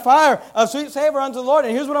made by fire, of sweet savor unto the Lord.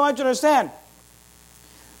 And here's what I want you to understand.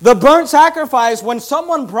 The burnt sacrifice, when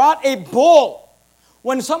someone brought a bull,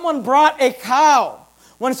 when someone brought a cow,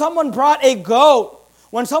 when someone brought a goat,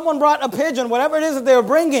 when someone brought a pigeon, whatever it is that they were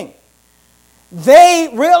bringing, they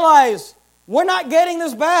realized, we're not getting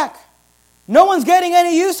this back. No one's getting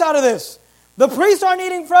any use out of this. The priests aren't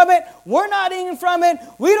eating from it. We're not eating from it.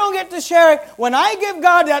 We don't get to share it. When I give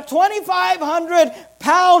God that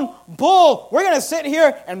 2,500-pound bull, we're going to sit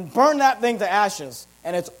here and burn that thing to ashes.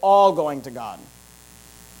 And it's all going to God.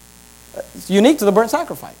 It's unique to the burnt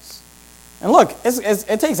sacrifice. And look,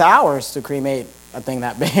 it takes hours to cremate a thing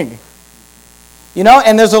that big.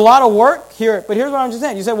 And there's a lot of work here, but here's what I'm just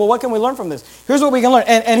saying. You say, well, what can we learn from this? Here's what we can learn.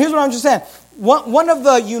 And here's what I'm just saying. One of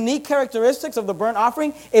the unique characteristics of the burnt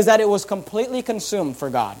offering is that it was completely consumed for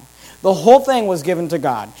God. The whole thing was given to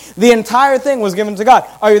God. The entire thing was given to God.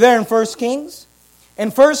 Are you there in 1 Kings?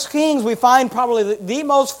 In 1 Kings, we find probably the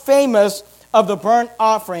most famous of the burnt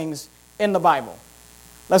offerings in the Bible.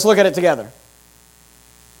 Let's look at it together.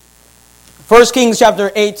 1 Kings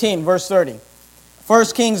chapter 18, verse 30. 1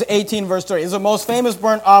 Kings 18, verse 30. It's the most famous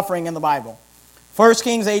burnt offering in the Bible. 1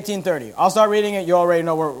 Kings 18:30. I'll start reading it. You already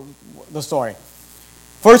know the story.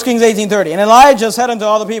 1 Kings 18:30. And Elijah said unto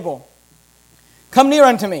all the people, come near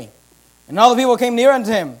unto me. And all the people came near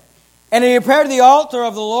unto him. And he repaired the altar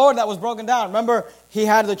of the Lord that was broken down. Remember, he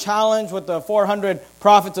had the challenge with the 400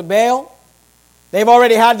 prophets of Baal. They've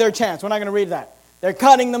already had their chance. We're not going to read that. They're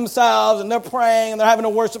cutting themselves, and they're praying, and they're having a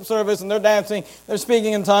worship service, and they're dancing, they're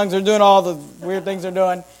speaking in tongues, they're doing all the weird things they're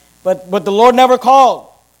doing. But the Lord never called.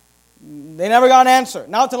 They never got an answer.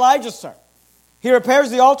 Now it's Elijah's turn. He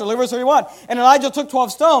repairs the altar. Look at verse 31. And Elijah took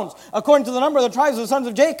 12 stones, according to the number of the tribes of the sons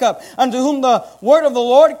of Jacob, unto whom the word of the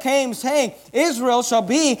Lord came, saying, Israel shall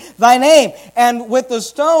be thy name. And with the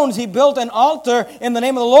stones he built an altar in the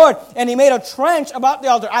name of the Lord, and he made a trench about the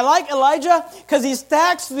altar. I like Elijah because he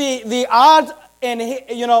stacks the odds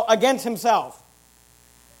against himself.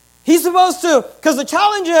 He's supposed to, because the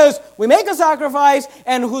challenge is, we make a sacrifice,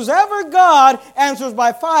 and whoever God answers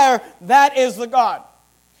by fire, that is the God.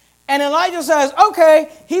 And Elijah says, okay,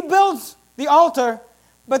 he builds the altar,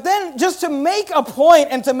 but then just to make a point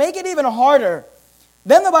and to make it even harder,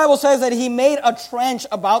 then the Bible says that he made a trench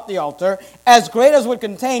about the altar, as great as would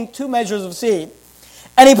contain 2 measures of seed.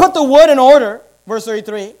 And he put the wood in order, verse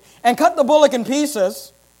 33, and cut the bullock in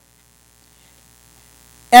pieces,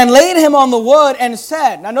 and laid him on the wood and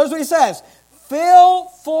said, now notice what he says, fill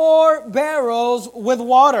 4 barrels with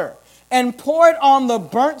water and pour it on the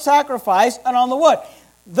burnt sacrifice and on the wood.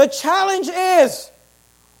 The challenge is,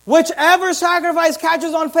 Whichever sacrifice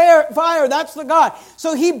catches on fire, that's the God.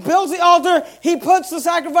 So he builds the altar, he puts the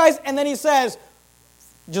sacrifice, and then he says,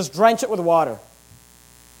 just drench it with water.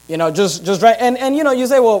 Just drench. And you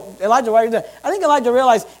say, well, Elijah, why are you doing that? I think Elijah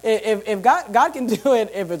realized if God can do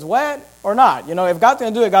it if it's wet or not. If God's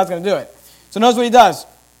going to do it, God's going to do it. So notice what he does.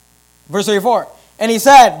 Verse 34. And he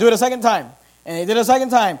said, do it a second time. And they did it a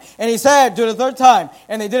second time. And he said, do it a third time.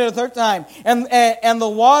 And they did it a third time. And the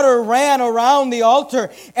water ran around the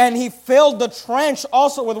altar. And he filled the trench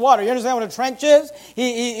also with water. You understand what a trench is?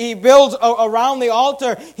 He builds around the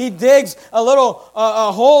altar. He digs a little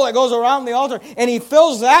a hole that goes around the altar. And he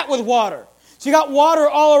fills that with water. So you got water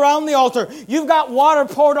all around the altar. You've got water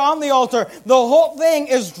poured on the altar. The whole thing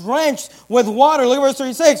is drenched with water. Look at verse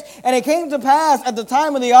 36. And it came to pass at the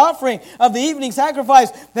time of the offering of the evening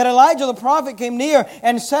sacrifice that Elijah the prophet came near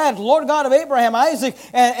and said, Lord God of Abraham, Isaac,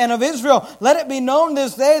 and of Israel, let it be known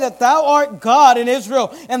this day that thou art God in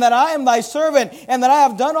Israel, and that I am thy servant, and that I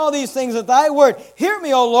have done all these things at thy word. Hear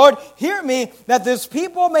me, O Lord, hear me, that this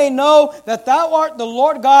people may know that thou art the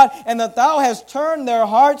Lord God, and that thou hast turned their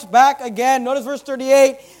hearts back again. Notice verse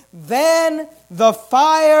 38. Then the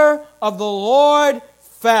fire of the Lord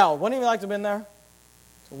fell. Wouldn't you like to have been there?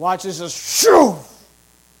 So watch this, just shoo!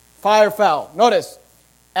 Fire fell. Notice,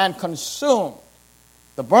 and consumed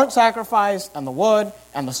the burnt sacrifice and the wood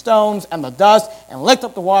and the stones and the dust and licked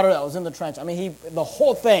up the water that was in the trench. I mean, the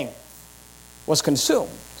whole thing was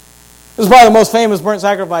consumed. This is probably the most famous burnt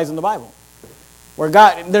sacrifice in the Bible, where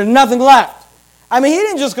there's nothing left. I mean, he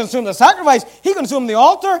didn't just consume the sacrifice. He consumed the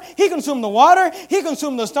altar. He consumed the water. He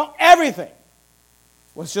consumed the stone. Everything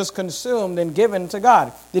was just consumed and given to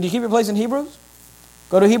God. Did you keep your place in Hebrews?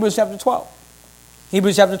 Go to Hebrews chapter 12.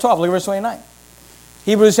 Hebrews chapter 12, look at verse 29.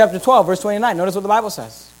 Hebrews chapter 12, verse 29. Notice what the Bible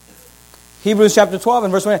says. Hebrews chapter 12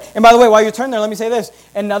 and verse 29. And by the way, while you turn there, let me say this.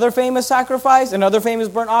 Another famous sacrifice, another famous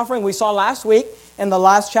burnt offering we saw last week in the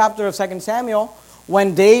last chapter of 2 Samuel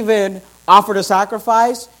when David offered a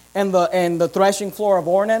sacrifice in the threshing floor of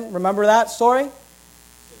Ornan. Remember that story?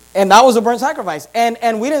 And that was a burnt sacrifice.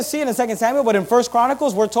 And we didn't see it in 2 Samuel, but in 1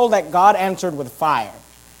 Chronicles, we're told that God answered with fire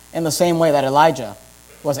in the same way that Elijah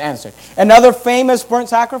was answered. Another famous burnt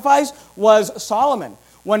sacrifice was Solomon.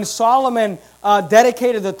 When Solomon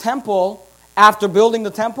dedicated the temple after building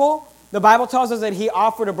the temple, the Bible tells us that he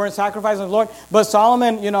offered a burnt sacrifice to the Lord. But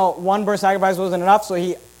Solomon, one burnt sacrifice wasn't enough, so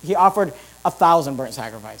he offered 1,000 burnt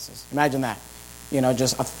sacrifices. Imagine that.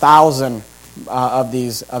 Just 1,000 of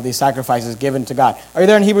these sacrifices given to God. Are you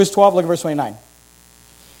there in Hebrews 12? Look at verse 29.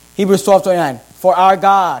 Hebrews 12:29. For our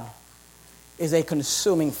God is a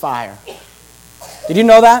consuming fire. Did you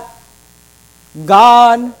know that?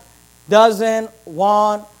 God doesn't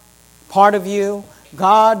want part of you.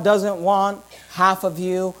 God doesn't want half of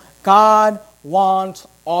you. God wants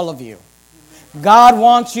all of you. God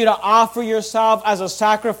wants you to offer yourself as a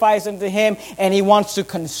sacrifice unto Him, and He wants to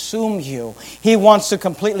consume you. He wants to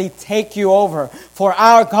completely take you over. For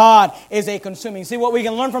our God is a consuming. See, what we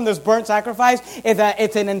can learn from this burnt sacrifice is that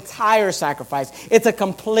it's an entire sacrifice. It's a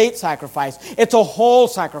complete sacrifice. It's a whole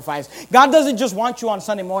sacrifice. God doesn't just want you on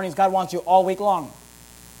Sunday mornings. God wants you all week long.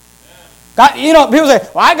 God, people say,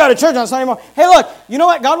 well, I go to church on Sunday morning. Hey, look, you know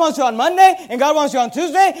what? God wants you on Monday, and God wants you on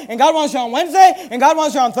Tuesday, and God wants you on Wednesday, and God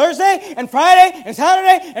wants you on Thursday, and Friday, and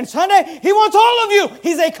Saturday, and Sunday. He wants all of you.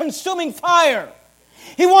 He's a consuming fire.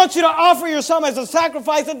 He wants you to offer yourself as a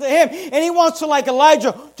sacrifice unto Him, and He wants to, like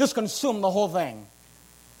Elijah, just consume the whole thing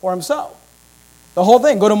for Himself. The whole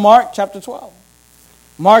thing. Go to Mark chapter 12.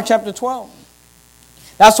 Mark chapter 12.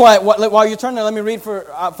 That's why, while you turn there, let me read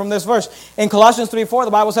from this verse. In Colossians 3:4,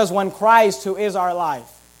 the Bible says, when Christ, who is our life,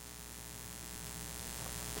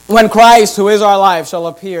 shall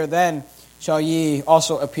appear, then shall ye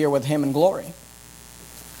also appear with Him in glory.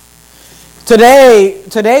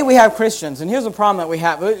 Today we have Christians, and here's the problem that we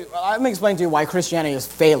have. Let me explain to you why Christianity is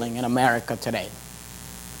failing in America today.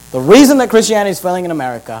 The reason that Christianity is failing in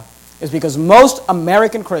America is because most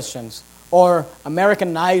American Christians, or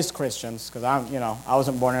Americanized Christians, because I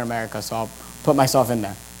wasn't born in America, so I'll put myself in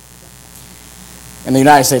there. In the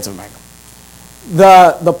United States of America.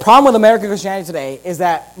 The problem with American Christianity today is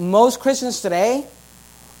that most Christians today,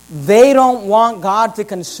 they don't want God to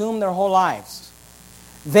consume their whole lives.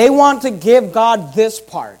 They want to give God this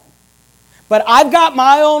part. But I've got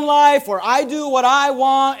my own life where I do what I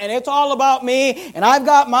want, and it's all about me, and I've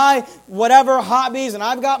got my whatever hobbies, and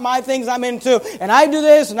I've got my things I'm into, and I do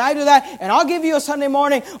this, and I do that, and I'll give you a Sunday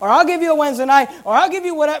morning, or I'll give you a Wednesday night, or I'll give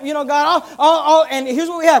you whatever, God, and here's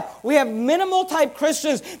what we have. We have minimal type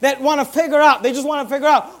Christians that want to figure out, they just want to figure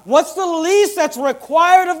out, what's the least that's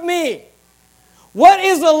required of me? What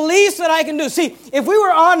is the least that I can do? See, if we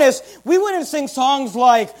were honest, we wouldn't sing songs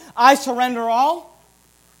like, I surrender all.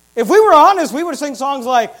 If we were honest, we would sing songs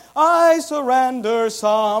like, I surrender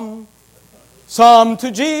some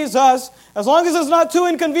to Jesus. As long as it's not too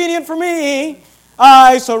inconvenient for me,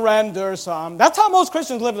 I surrender some. That's how most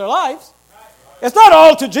Christians live their lives. It's not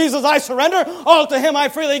all to Jesus I surrender, all to Him I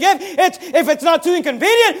freely give. It's if it's not too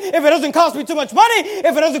inconvenient, if it doesn't cost me too much money,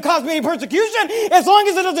 if it doesn't cost me any persecution, as long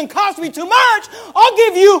as it doesn't cost me too much, I'll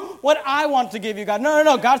give you what I want to give you, God.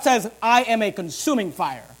 No. God says, I am a consuming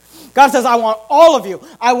fire. God says, I want all of you.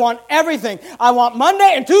 I want everything. I want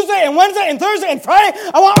Monday and Tuesday and Wednesday and Thursday and Friday.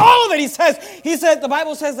 I want all of it. He said, the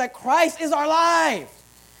Bible says that Christ is our life.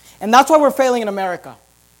 And that's why we're failing in America.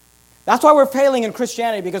 That's why we're failing in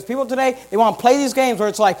Christianity, because people today, they want to play these games where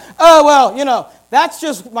it's like, oh, well, that's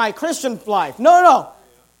just my Christian life. No.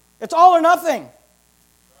 It's all or nothing.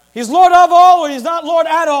 He's Lord of all, or He's not Lord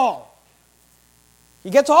at all. He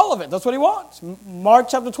gets all of it. That's what He wants. Mark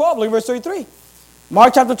chapter 12, look at verse 33.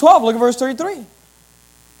 Mark chapter 12, look at verse 33.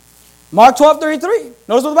 Mark 12:33.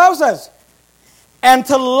 Notice what the Bible says. And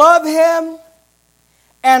to love Him,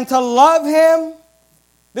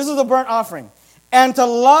 this is the burnt offering. And to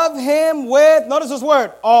love Him with, notice this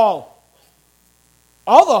word, all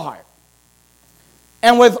the heart,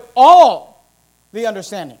 and with all the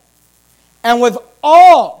understanding, and with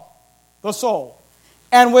all the soul,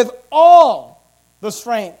 and with all the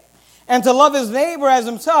strength, and to love his neighbor as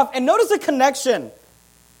himself. And notice the connection,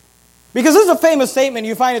 because this is a famous statement.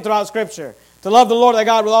 You find it throughout Scripture. To love the Lord thy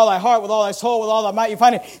God with all thy heart, with all thy soul, with all thy might. You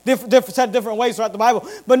find it said different ways throughout the Bible.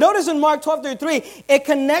 But notice in Mark 12:33, it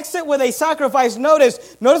connects it with a sacrifice. Notice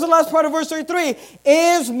the last part of verse 33.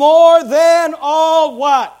 Is more than all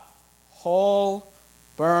what? Whole,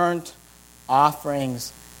 burnt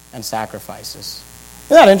offerings and sacrifices.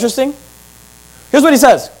 Isn't that interesting? Here's what he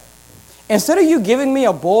says. Instead of you giving me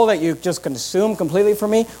a bowl that you just consume completely for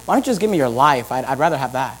me, why don't you just give me your life? I'd rather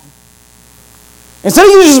have that. Instead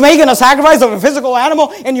of you just making a sacrifice of a physical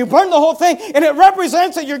animal and you burn the whole thing and it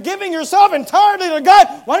represents that you're giving yourself entirely to God,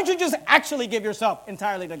 why don't you just actually give yourself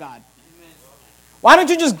entirely to God? Amen. Why don't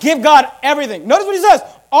you just give God everything? Notice what he says.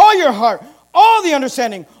 All your heart, all the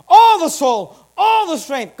understanding, all the soul, all the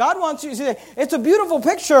strength. God wants you, see, it's a beautiful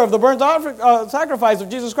picture of the burnt sacrifice of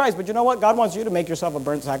Jesus Christ. But you know what? God wants you to make yourself a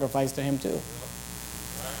burnt sacrifice to him too.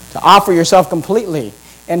 To offer yourself completely,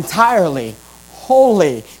 entirely,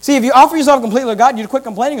 holy. See, if you offer yourself completely to God, you'd quit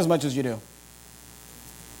complaining as much as you do.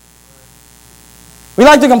 We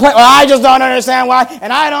like to complain, well, I just don't understand why,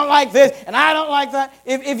 and I don't like this, and I don't like that.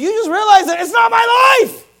 If you just realize that it's not my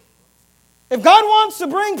life. If God wants to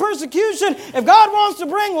bring persecution, if God wants to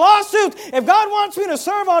bring lawsuits, if God wants me to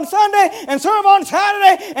serve on Sunday, and serve on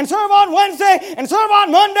Saturday, and serve on Wednesday, and serve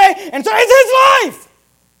on Monday, and so it's His life.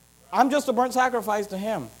 I'm just a burnt sacrifice to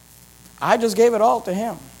Him. I just gave it all to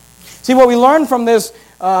Him. See, what we learn from this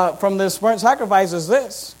burnt sacrifice is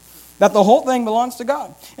this, that the whole thing belongs to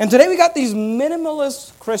God. And today we got these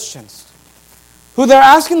minimalist Christians who they're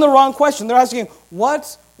asking the wrong question. They're asking,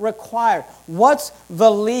 what's required? What's the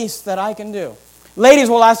least that I can do? Ladies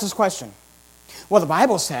will ask this question. Well, the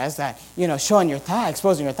Bible says that, showing your thigh,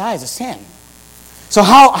 exposing your thigh is a sin. So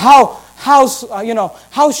how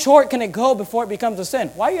short can it go before it becomes a sin?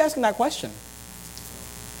 Why are you asking that question?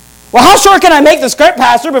 Well, how short can I make the skirt,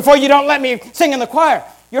 Pastor, before you don't let me sing in the choir?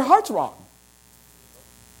 Your heart's wrong.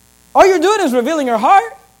 All you're doing is revealing your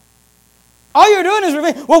heart. All you're doing is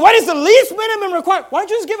revealing, well, what is the least minimum required? Why don't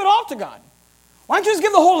you just give it all to God? Why don't you just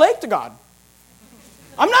give the whole leg to God?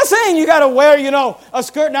 I'm not saying you got to wear, a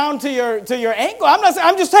skirt down to your ankle.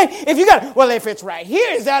 I'm just saying, if it's right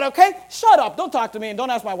here, is that okay? Shut up. Don't talk to me and don't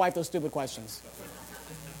ask my wife those stupid questions.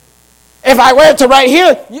 If I wear it to right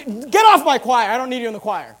here, get off my choir. I don't need you in the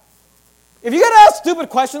choir. If you got to ask stupid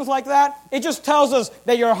questions like that, it just tells us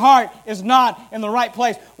that your heart is not in the right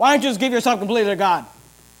place. Why don't you just give yourself completely to God?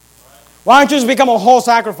 Why don't you just become a whole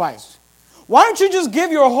sacrifice? Why don't you just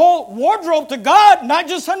give your whole wardrobe to God, not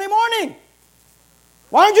just Sunday morning?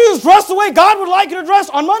 Why don't you just dress the way God would like you to dress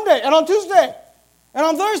on Monday and on Tuesday and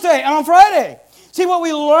on Thursday and on Friday? See, what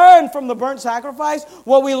we learn from the burnt sacrifice,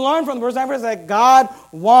 is that God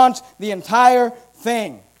wants the entire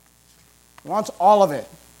thing. He wants all of it.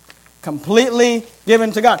 Completely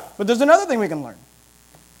given to God. But there's another thing we can learn.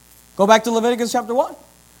 Go back to Leviticus chapter 1.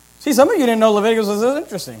 See, some of you didn't know Leviticus was this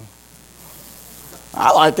interesting.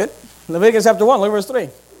 I like it. Leviticus chapter 1, look at verse 3.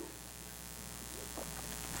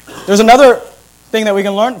 There's another thing that we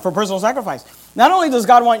can learn for personal sacrifice. Not only does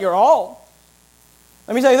God want your all,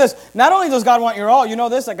 let me tell you this. Not only does God want your all, you know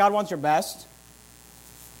this, that God wants your best.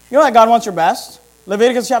 You know that God wants your best?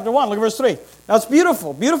 Leviticus chapter 1, look at verse 3. Now it's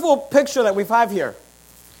beautiful, beautiful picture that we have here.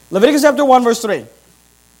 Leviticus chapter 1, verse 3.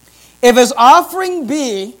 If his offering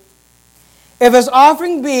be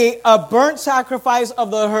a burnt sacrifice of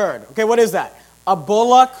the herd. Okay, what is that? A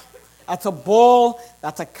bullock, that's a bull,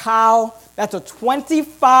 that's a cow, that's a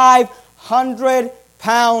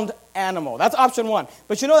 2,500-pound animal. That's option 1.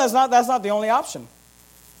 But you know that's not the only option.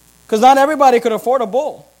 Because not everybody could afford a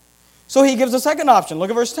bull. So he gives a second option. Look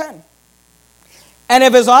at verse 10. And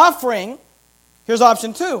if his offering, here's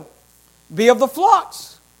option 2, be of the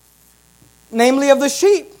flocks, namely of the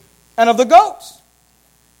sheep and of the goats.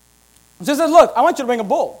 So he says, look, I want you to bring a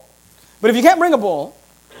bull. But if you can't bring a bull,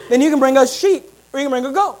 then you can bring a sheep or you can bring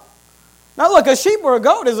a goat. Now look, a sheep or a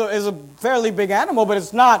goat is a fairly big animal, but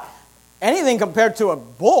it's not anything compared to a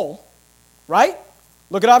bull, right?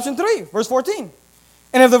 Look at option 3, verse 14.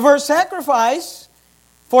 And if the burnt sacrifice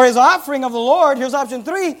for his offering of the Lord, here's option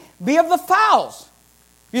 3, be of the fowls.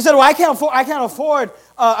 You said, well, I can't afford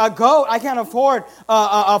a goat. I can't afford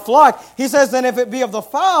a flock. He says, then if it be of the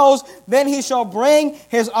fowls, then he shall bring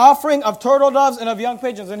his offering of turtle doves and of young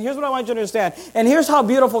pigeons. And here's what I want you to understand. And here's how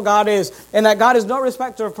beautiful God is, and that God is no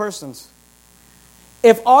respecter of persons.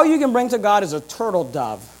 If all you can bring to God is a turtle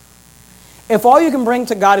dove, if all you can bring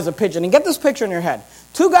to God is a pigeon, and get this picture in your head.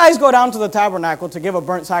 2 guys go down to the tabernacle to give a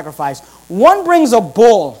burnt sacrifice. One brings a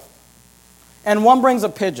bull, and one brings a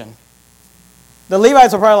pigeon. The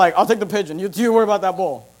Levites are probably like, I'll take the pigeon. You worry about that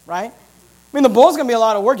bull, right? I mean, the bull's going to be a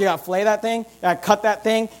lot of work. You got to flay that thing. You got to cut that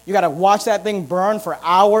thing. You got to watch that thing burn for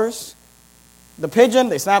hours. The pigeon,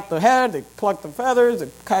 they snap the head. They pluck the feathers. They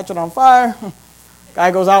catch it on fire.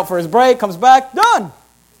 Guy goes out for his break, comes back, done.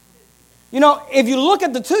 You know, if you look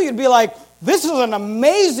at the two, you'd be like, this is an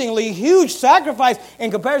amazingly huge sacrifice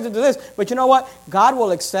in comparison to this. But you know what? God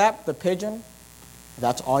will accept the pigeon if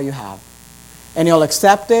that's all you have. And he'll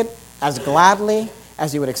accept it as gladly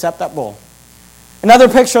as you would accept that bull. Another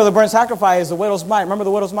picture of the burnt sacrifice is the widow's mite. Remember the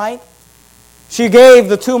widow's mite? She gave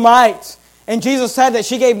the 2 mites. And Jesus said that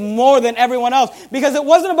she gave more than everyone else. Because it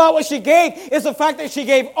wasn't about what she gave. It's the fact that she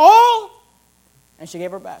gave all and she gave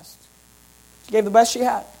her best. She gave the best she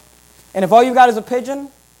had. And if all you got is a pigeon,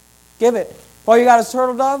 give it. If all you got is a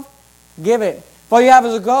turtle dove, give it. If all you have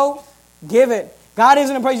is a goat, give it. God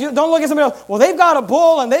isn't impressed. Don't look at somebody else. Well, they've got a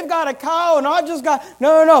bull and they've got a cow and I just got...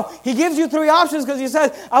 No. He gives you 3 options because he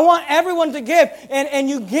says, I want everyone to give. And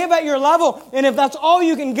you give at your level. And if that's all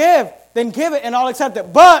you can give, then give it and I'll accept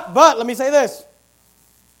it. But, let me say this.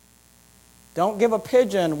 Don't give a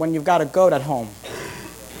pigeon when you've got a goat at home.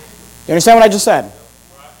 You understand what I just said?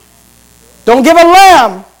 Don't give a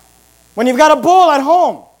lamb when you've got a bull at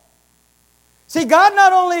home. See, God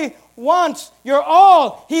not only wants your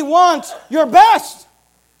all, he wants your best.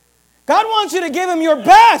 God wants you to give him your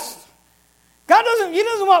best. He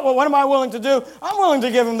doesn't want, well, what am I willing to do? I'm willing to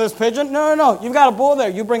give him this pigeon. No. You've got a bull there.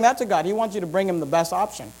 You bring that to God. He wants you to bring him the best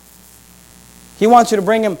option. He wants you to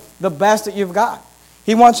bring him the best that you've got.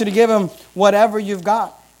 He wants you to give him whatever you've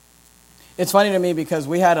got. It's funny to me because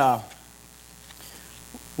we had a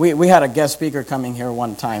guest speaker coming here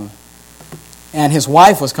one time, and his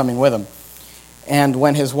wife was coming with him. And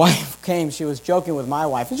when his wife came, she was joking with my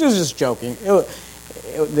wife. She was just joking.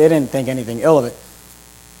 They didn't think anything ill of it.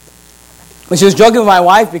 But she was joking with my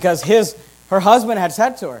wife because her husband had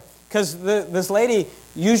said to her, because this lady,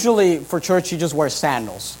 usually for church, she just wears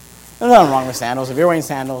sandals. There's nothing wrong with sandals. If you're wearing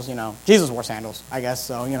sandals, Jesus wore sandals, I guess,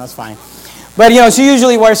 so, it's fine. But, she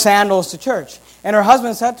usually wears sandals to church. And her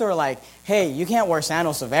husband said to her, like, hey, you can't wear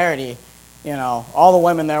sandals to Verity. All the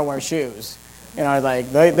women there wear shoes.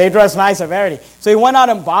 They dress nice at Verity. So he went out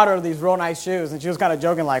and bought her these real nice shoes. And she was kind of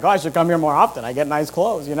joking like, I should come here more often. I get nice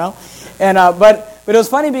clothes, And but it was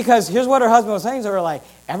funny because here's what her husband was saying to her, like,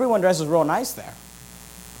 everyone dresses real nice there.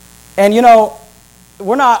 And,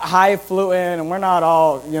 we're not highfalutin and we're not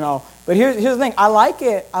all, But here's the thing. I like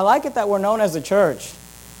it that we're known as a church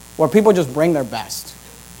where people just bring their best.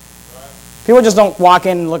 People just don't walk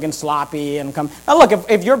in looking sloppy and come. Now look,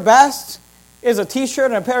 if your best is a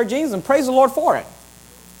t-shirt and a pair of jeans, then praise the Lord for it.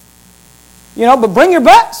 But bring your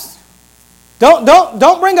best.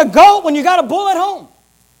 Don't bring a goat when you got a bull at home.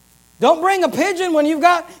 Don't bring a pigeon when you've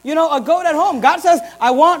got, a goat at home. God says,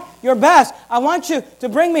 I want your best. I want you to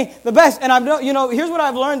bring me the best. And here's what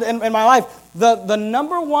I've learned in my life. The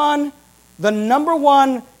number one,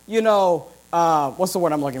 what's the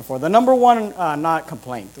word I'm looking for? The number one, not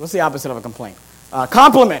complaint. What's the opposite of a complaint?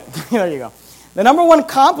 Compliment. There you go. The number one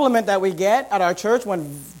compliment that we get at our church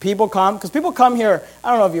when people come, because people come here,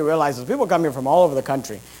 I don't know if you realize this, people come here from all over the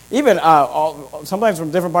country, even sometimes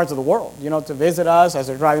from different parts of the world, to visit us as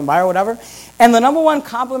they're driving by or whatever. And the number one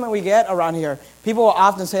compliment we get around here, people will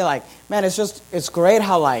often say like, man, it's great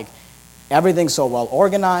how like everything's so well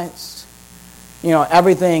organized.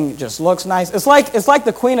 Everything just looks nice. It's like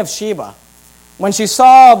the Queen of Sheba. When she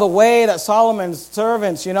saw the way that Solomon's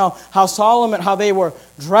servants, how they were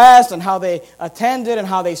dressed and how they attended and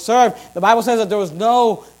how they served, the Bible says that there was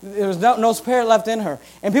no spirit left in her.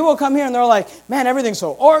 And people will come here and they're like, man, everything's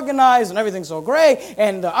so organized and everything's so great,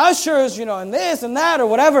 and the ushers, and this and that or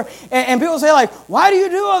whatever. And people say like, why do you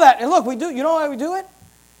do all that? And look, we do. You know why we do it?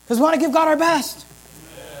 Because we want to give God our best.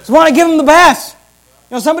 Because we want to give Him the best.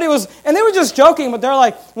 Somebody was, and they were just joking, but they're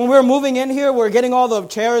like, when we were moving in here, we were getting all the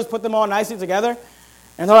chairs, put them all nicely together.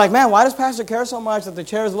 And they're like, man, why does Pastor care so much that the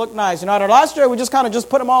chairs look nice? At our last year, we just kind of just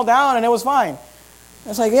put them all down and it was fine. And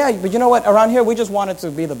it's like, yeah, but you know what? Around here, we just want it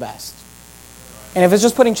to be the best. And if it's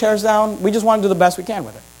just putting chairs down, we just want to do the best we can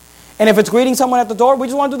with it. And if it's greeting someone at the door, we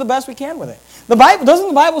just want to do the best we can with it. Doesn't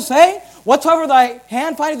the Bible say, whatsoever thy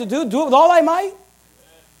hand findeth to do it with all thy might?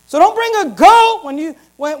 So don't bring a goat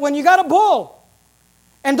when you got a bull.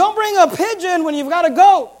 And don't bring a pigeon when you've got a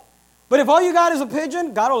goat. But if all you got is a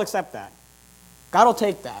pigeon, God will accept that. God will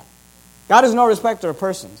take that. God is no respecter of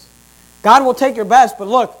persons. God will take your best, but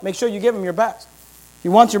look, make sure you give Him your best. He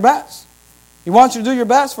wants your best. He wants you to do your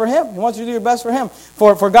best for Him. He wants you to do your best for Him,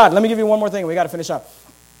 for God. Let me give you one more thing. We got to finish up.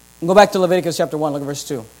 Go back to Leviticus chapter 1, look at verse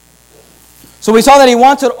 2. So we saw that He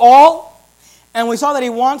wants it all, and we saw that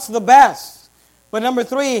He wants the best. But number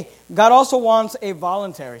 3, God also wants a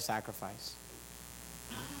voluntary sacrifice.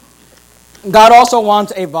 God also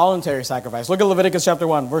wants a voluntary sacrifice. Look at Leviticus chapter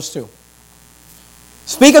 1, verse 2.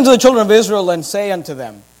 Speak unto the children of Israel and say unto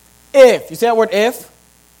them, if, you see that word if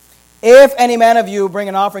any man of you bring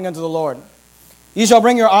an offering unto the Lord, ye shall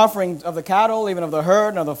bring your offering of the cattle, even of the herd,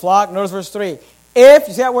 and of the flock. Notice verse 3. If,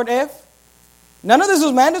 you see that word if? None of this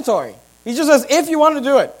is mandatory. He just says, if you want to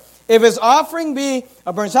do it. If his offering be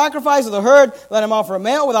a burnt sacrifice of the herd, let him offer a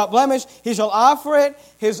male without blemish. He shall offer it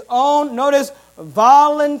his own, notice,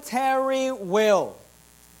 voluntary will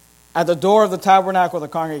at the door of the tabernacle of the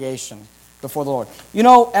congregation before the Lord.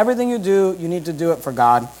 Everything you do, you need to do it for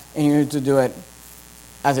God, and you need to do it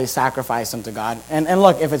as a sacrifice unto God. And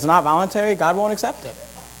look, if it's not voluntary, God won't accept it.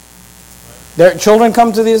 Their children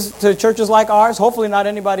come to churches like ours. Hopefully not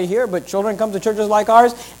anybody here, but children come to churches like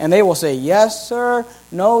ours, and they will say, yes, sir,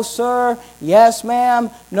 no, sir, yes, ma'am,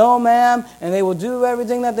 no, ma'am, and they will do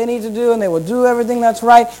everything that they need to do, and they will do everything that's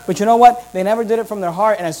right. But you know what? They never did it from their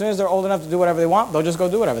heart, and as soon as they're old enough to do whatever they want, they'll just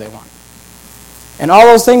go do whatever they want. And all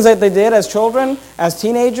those things that they did as children, as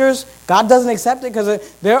teenagers, God doesn't accept it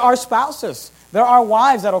because there are spouses. There are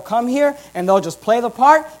wives that will come here and they'll just play the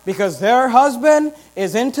part because their husband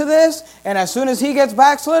is into this, and as soon as he gets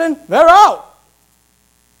backslidden, they're out.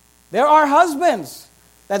 There are husbands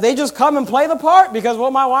that they just come and play the part because,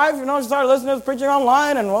 well, my wife, she started listening to preaching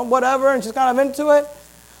online and whatever, and she's kind of into it.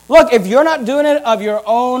 Look, if you're not doing it of your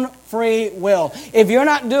own free will, if you're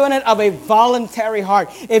not doing it of a voluntary heart,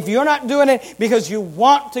 if you're not doing it because you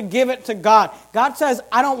want to give it to God, God says,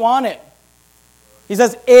 I don't want it. He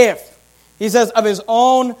says, if. He says, of His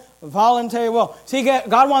own voluntary will. See,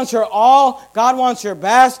 God wants your all, God wants your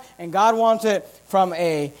best, and God wants it from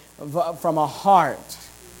a heart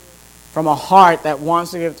that wants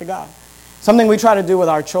to give it to God. Something we try to do with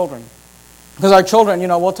our children. Because our children,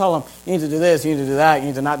 we'll tell them, you need to do this, you need to do that, you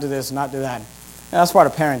need to not do this and not do that. And that's part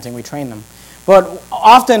of parenting, we train them. But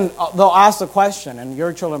often they'll ask the question, and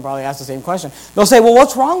your children probably ask the same question. They'll say, well,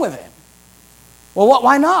 what's wrong with it? Well,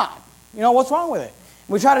 why not? What's wrong with it?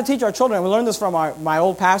 We try to teach our children. We learned this from my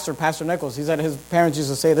old pastor, Pastor Nichols. He said his parents used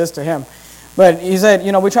to say this to him. But he said,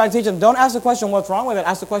 we try to teach them, don't ask the question, what's wrong with it?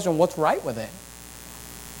 Ask the question, what's right with it?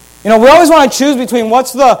 We always want to choose between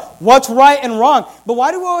what's right and wrong. But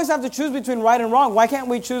why do we always have to choose between right and wrong? Why can't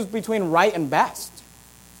we choose between right and best?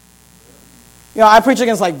 I preach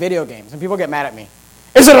against video games, and people get mad at me.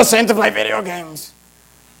 Is it a sin to play video games?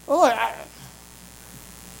 Well, look,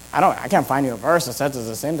 I can't find you a verse that says it's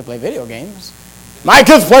a sin to play video games. My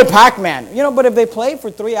kids play Pac-Man. But if they play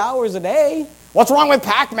for 3 hours a day, what's wrong with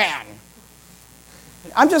Pac-Man?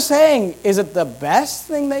 I'm just saying, is it the best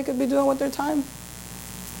thing they could be doing with their time?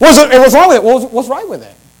 What's wrong with it? What's right with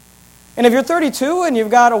it? And if you're 32 and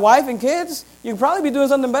you've got a wife and kids, you could probably be doing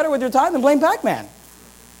something better with your time than playing Pac-Man.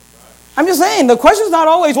 I'm just saying, the question's not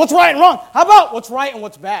always what's right and wrong. How about what's right and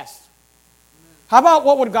what's best? How about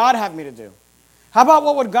what would God have me to do? How about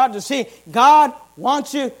what would God do? See, God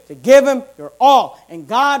wants you to give Him your all. And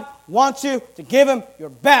God wants you to give him your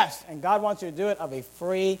best. And God wants you to do it of a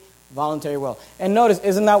free, voluntary will. And notice,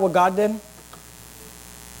 isn't that what God did?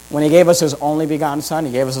 When he gave us his only begotten Son,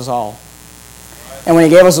 he gave us his all. And when he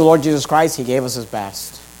gave us the Lord Jesus Christ, he gave us his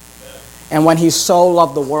best. And when he so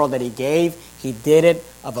loved the world that he gave, he did it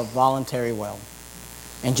of a voluntary will.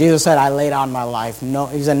 And Jesus said, I laid down my life. No,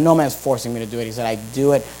 he said, no man's forcing me to do it. He said, I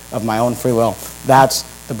do it of my own free will. That's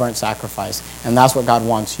the burnt sacrifice. And that's what God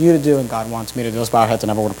wants you to do, and God wants me to do. Let's bow our heads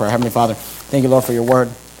and have a word of prayer. Heavenly Father, thank you, Lord, for your word.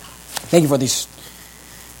 Thank you for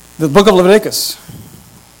the book of Leviticus.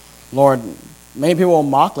 Lord, many people will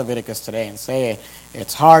mock Leviticus today and say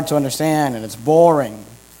it's hard to understand and it's boring.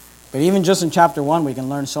 But even just in chapter 1, we can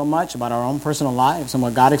learn so much about our own personal lives and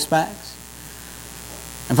what God expects.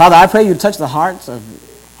 And Father, I pray you touch the hearts of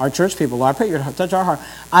our church people. Lord, I pray you touch our heart.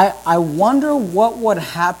 I wonder what would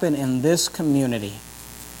happen in this community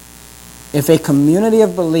if a community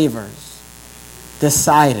of believers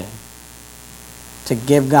decided to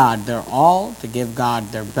give God their all, to give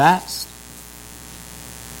God their best,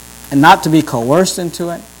 and not to be coerced into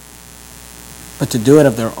it, but to do it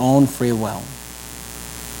of their own free will.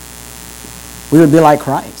 We would be like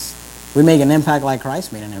Christ. We make an impact like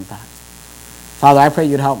Christ made an impact. Father, I pray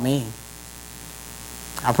you'd help me.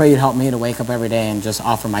 I pray you'd help me to wake up every day and just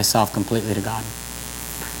offer myself completely to God.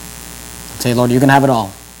 Say, Lord, you can have it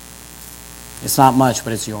all. It's not much,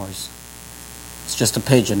 but it's yours. It's just a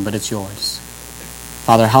pigeon, but it's yours.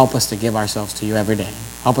 Father, help us to give ourselves to you every day.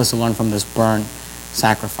 Help us to learn from this burnt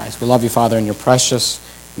sacrifice. We love you, Father, in your precious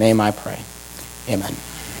name I pray. Amen.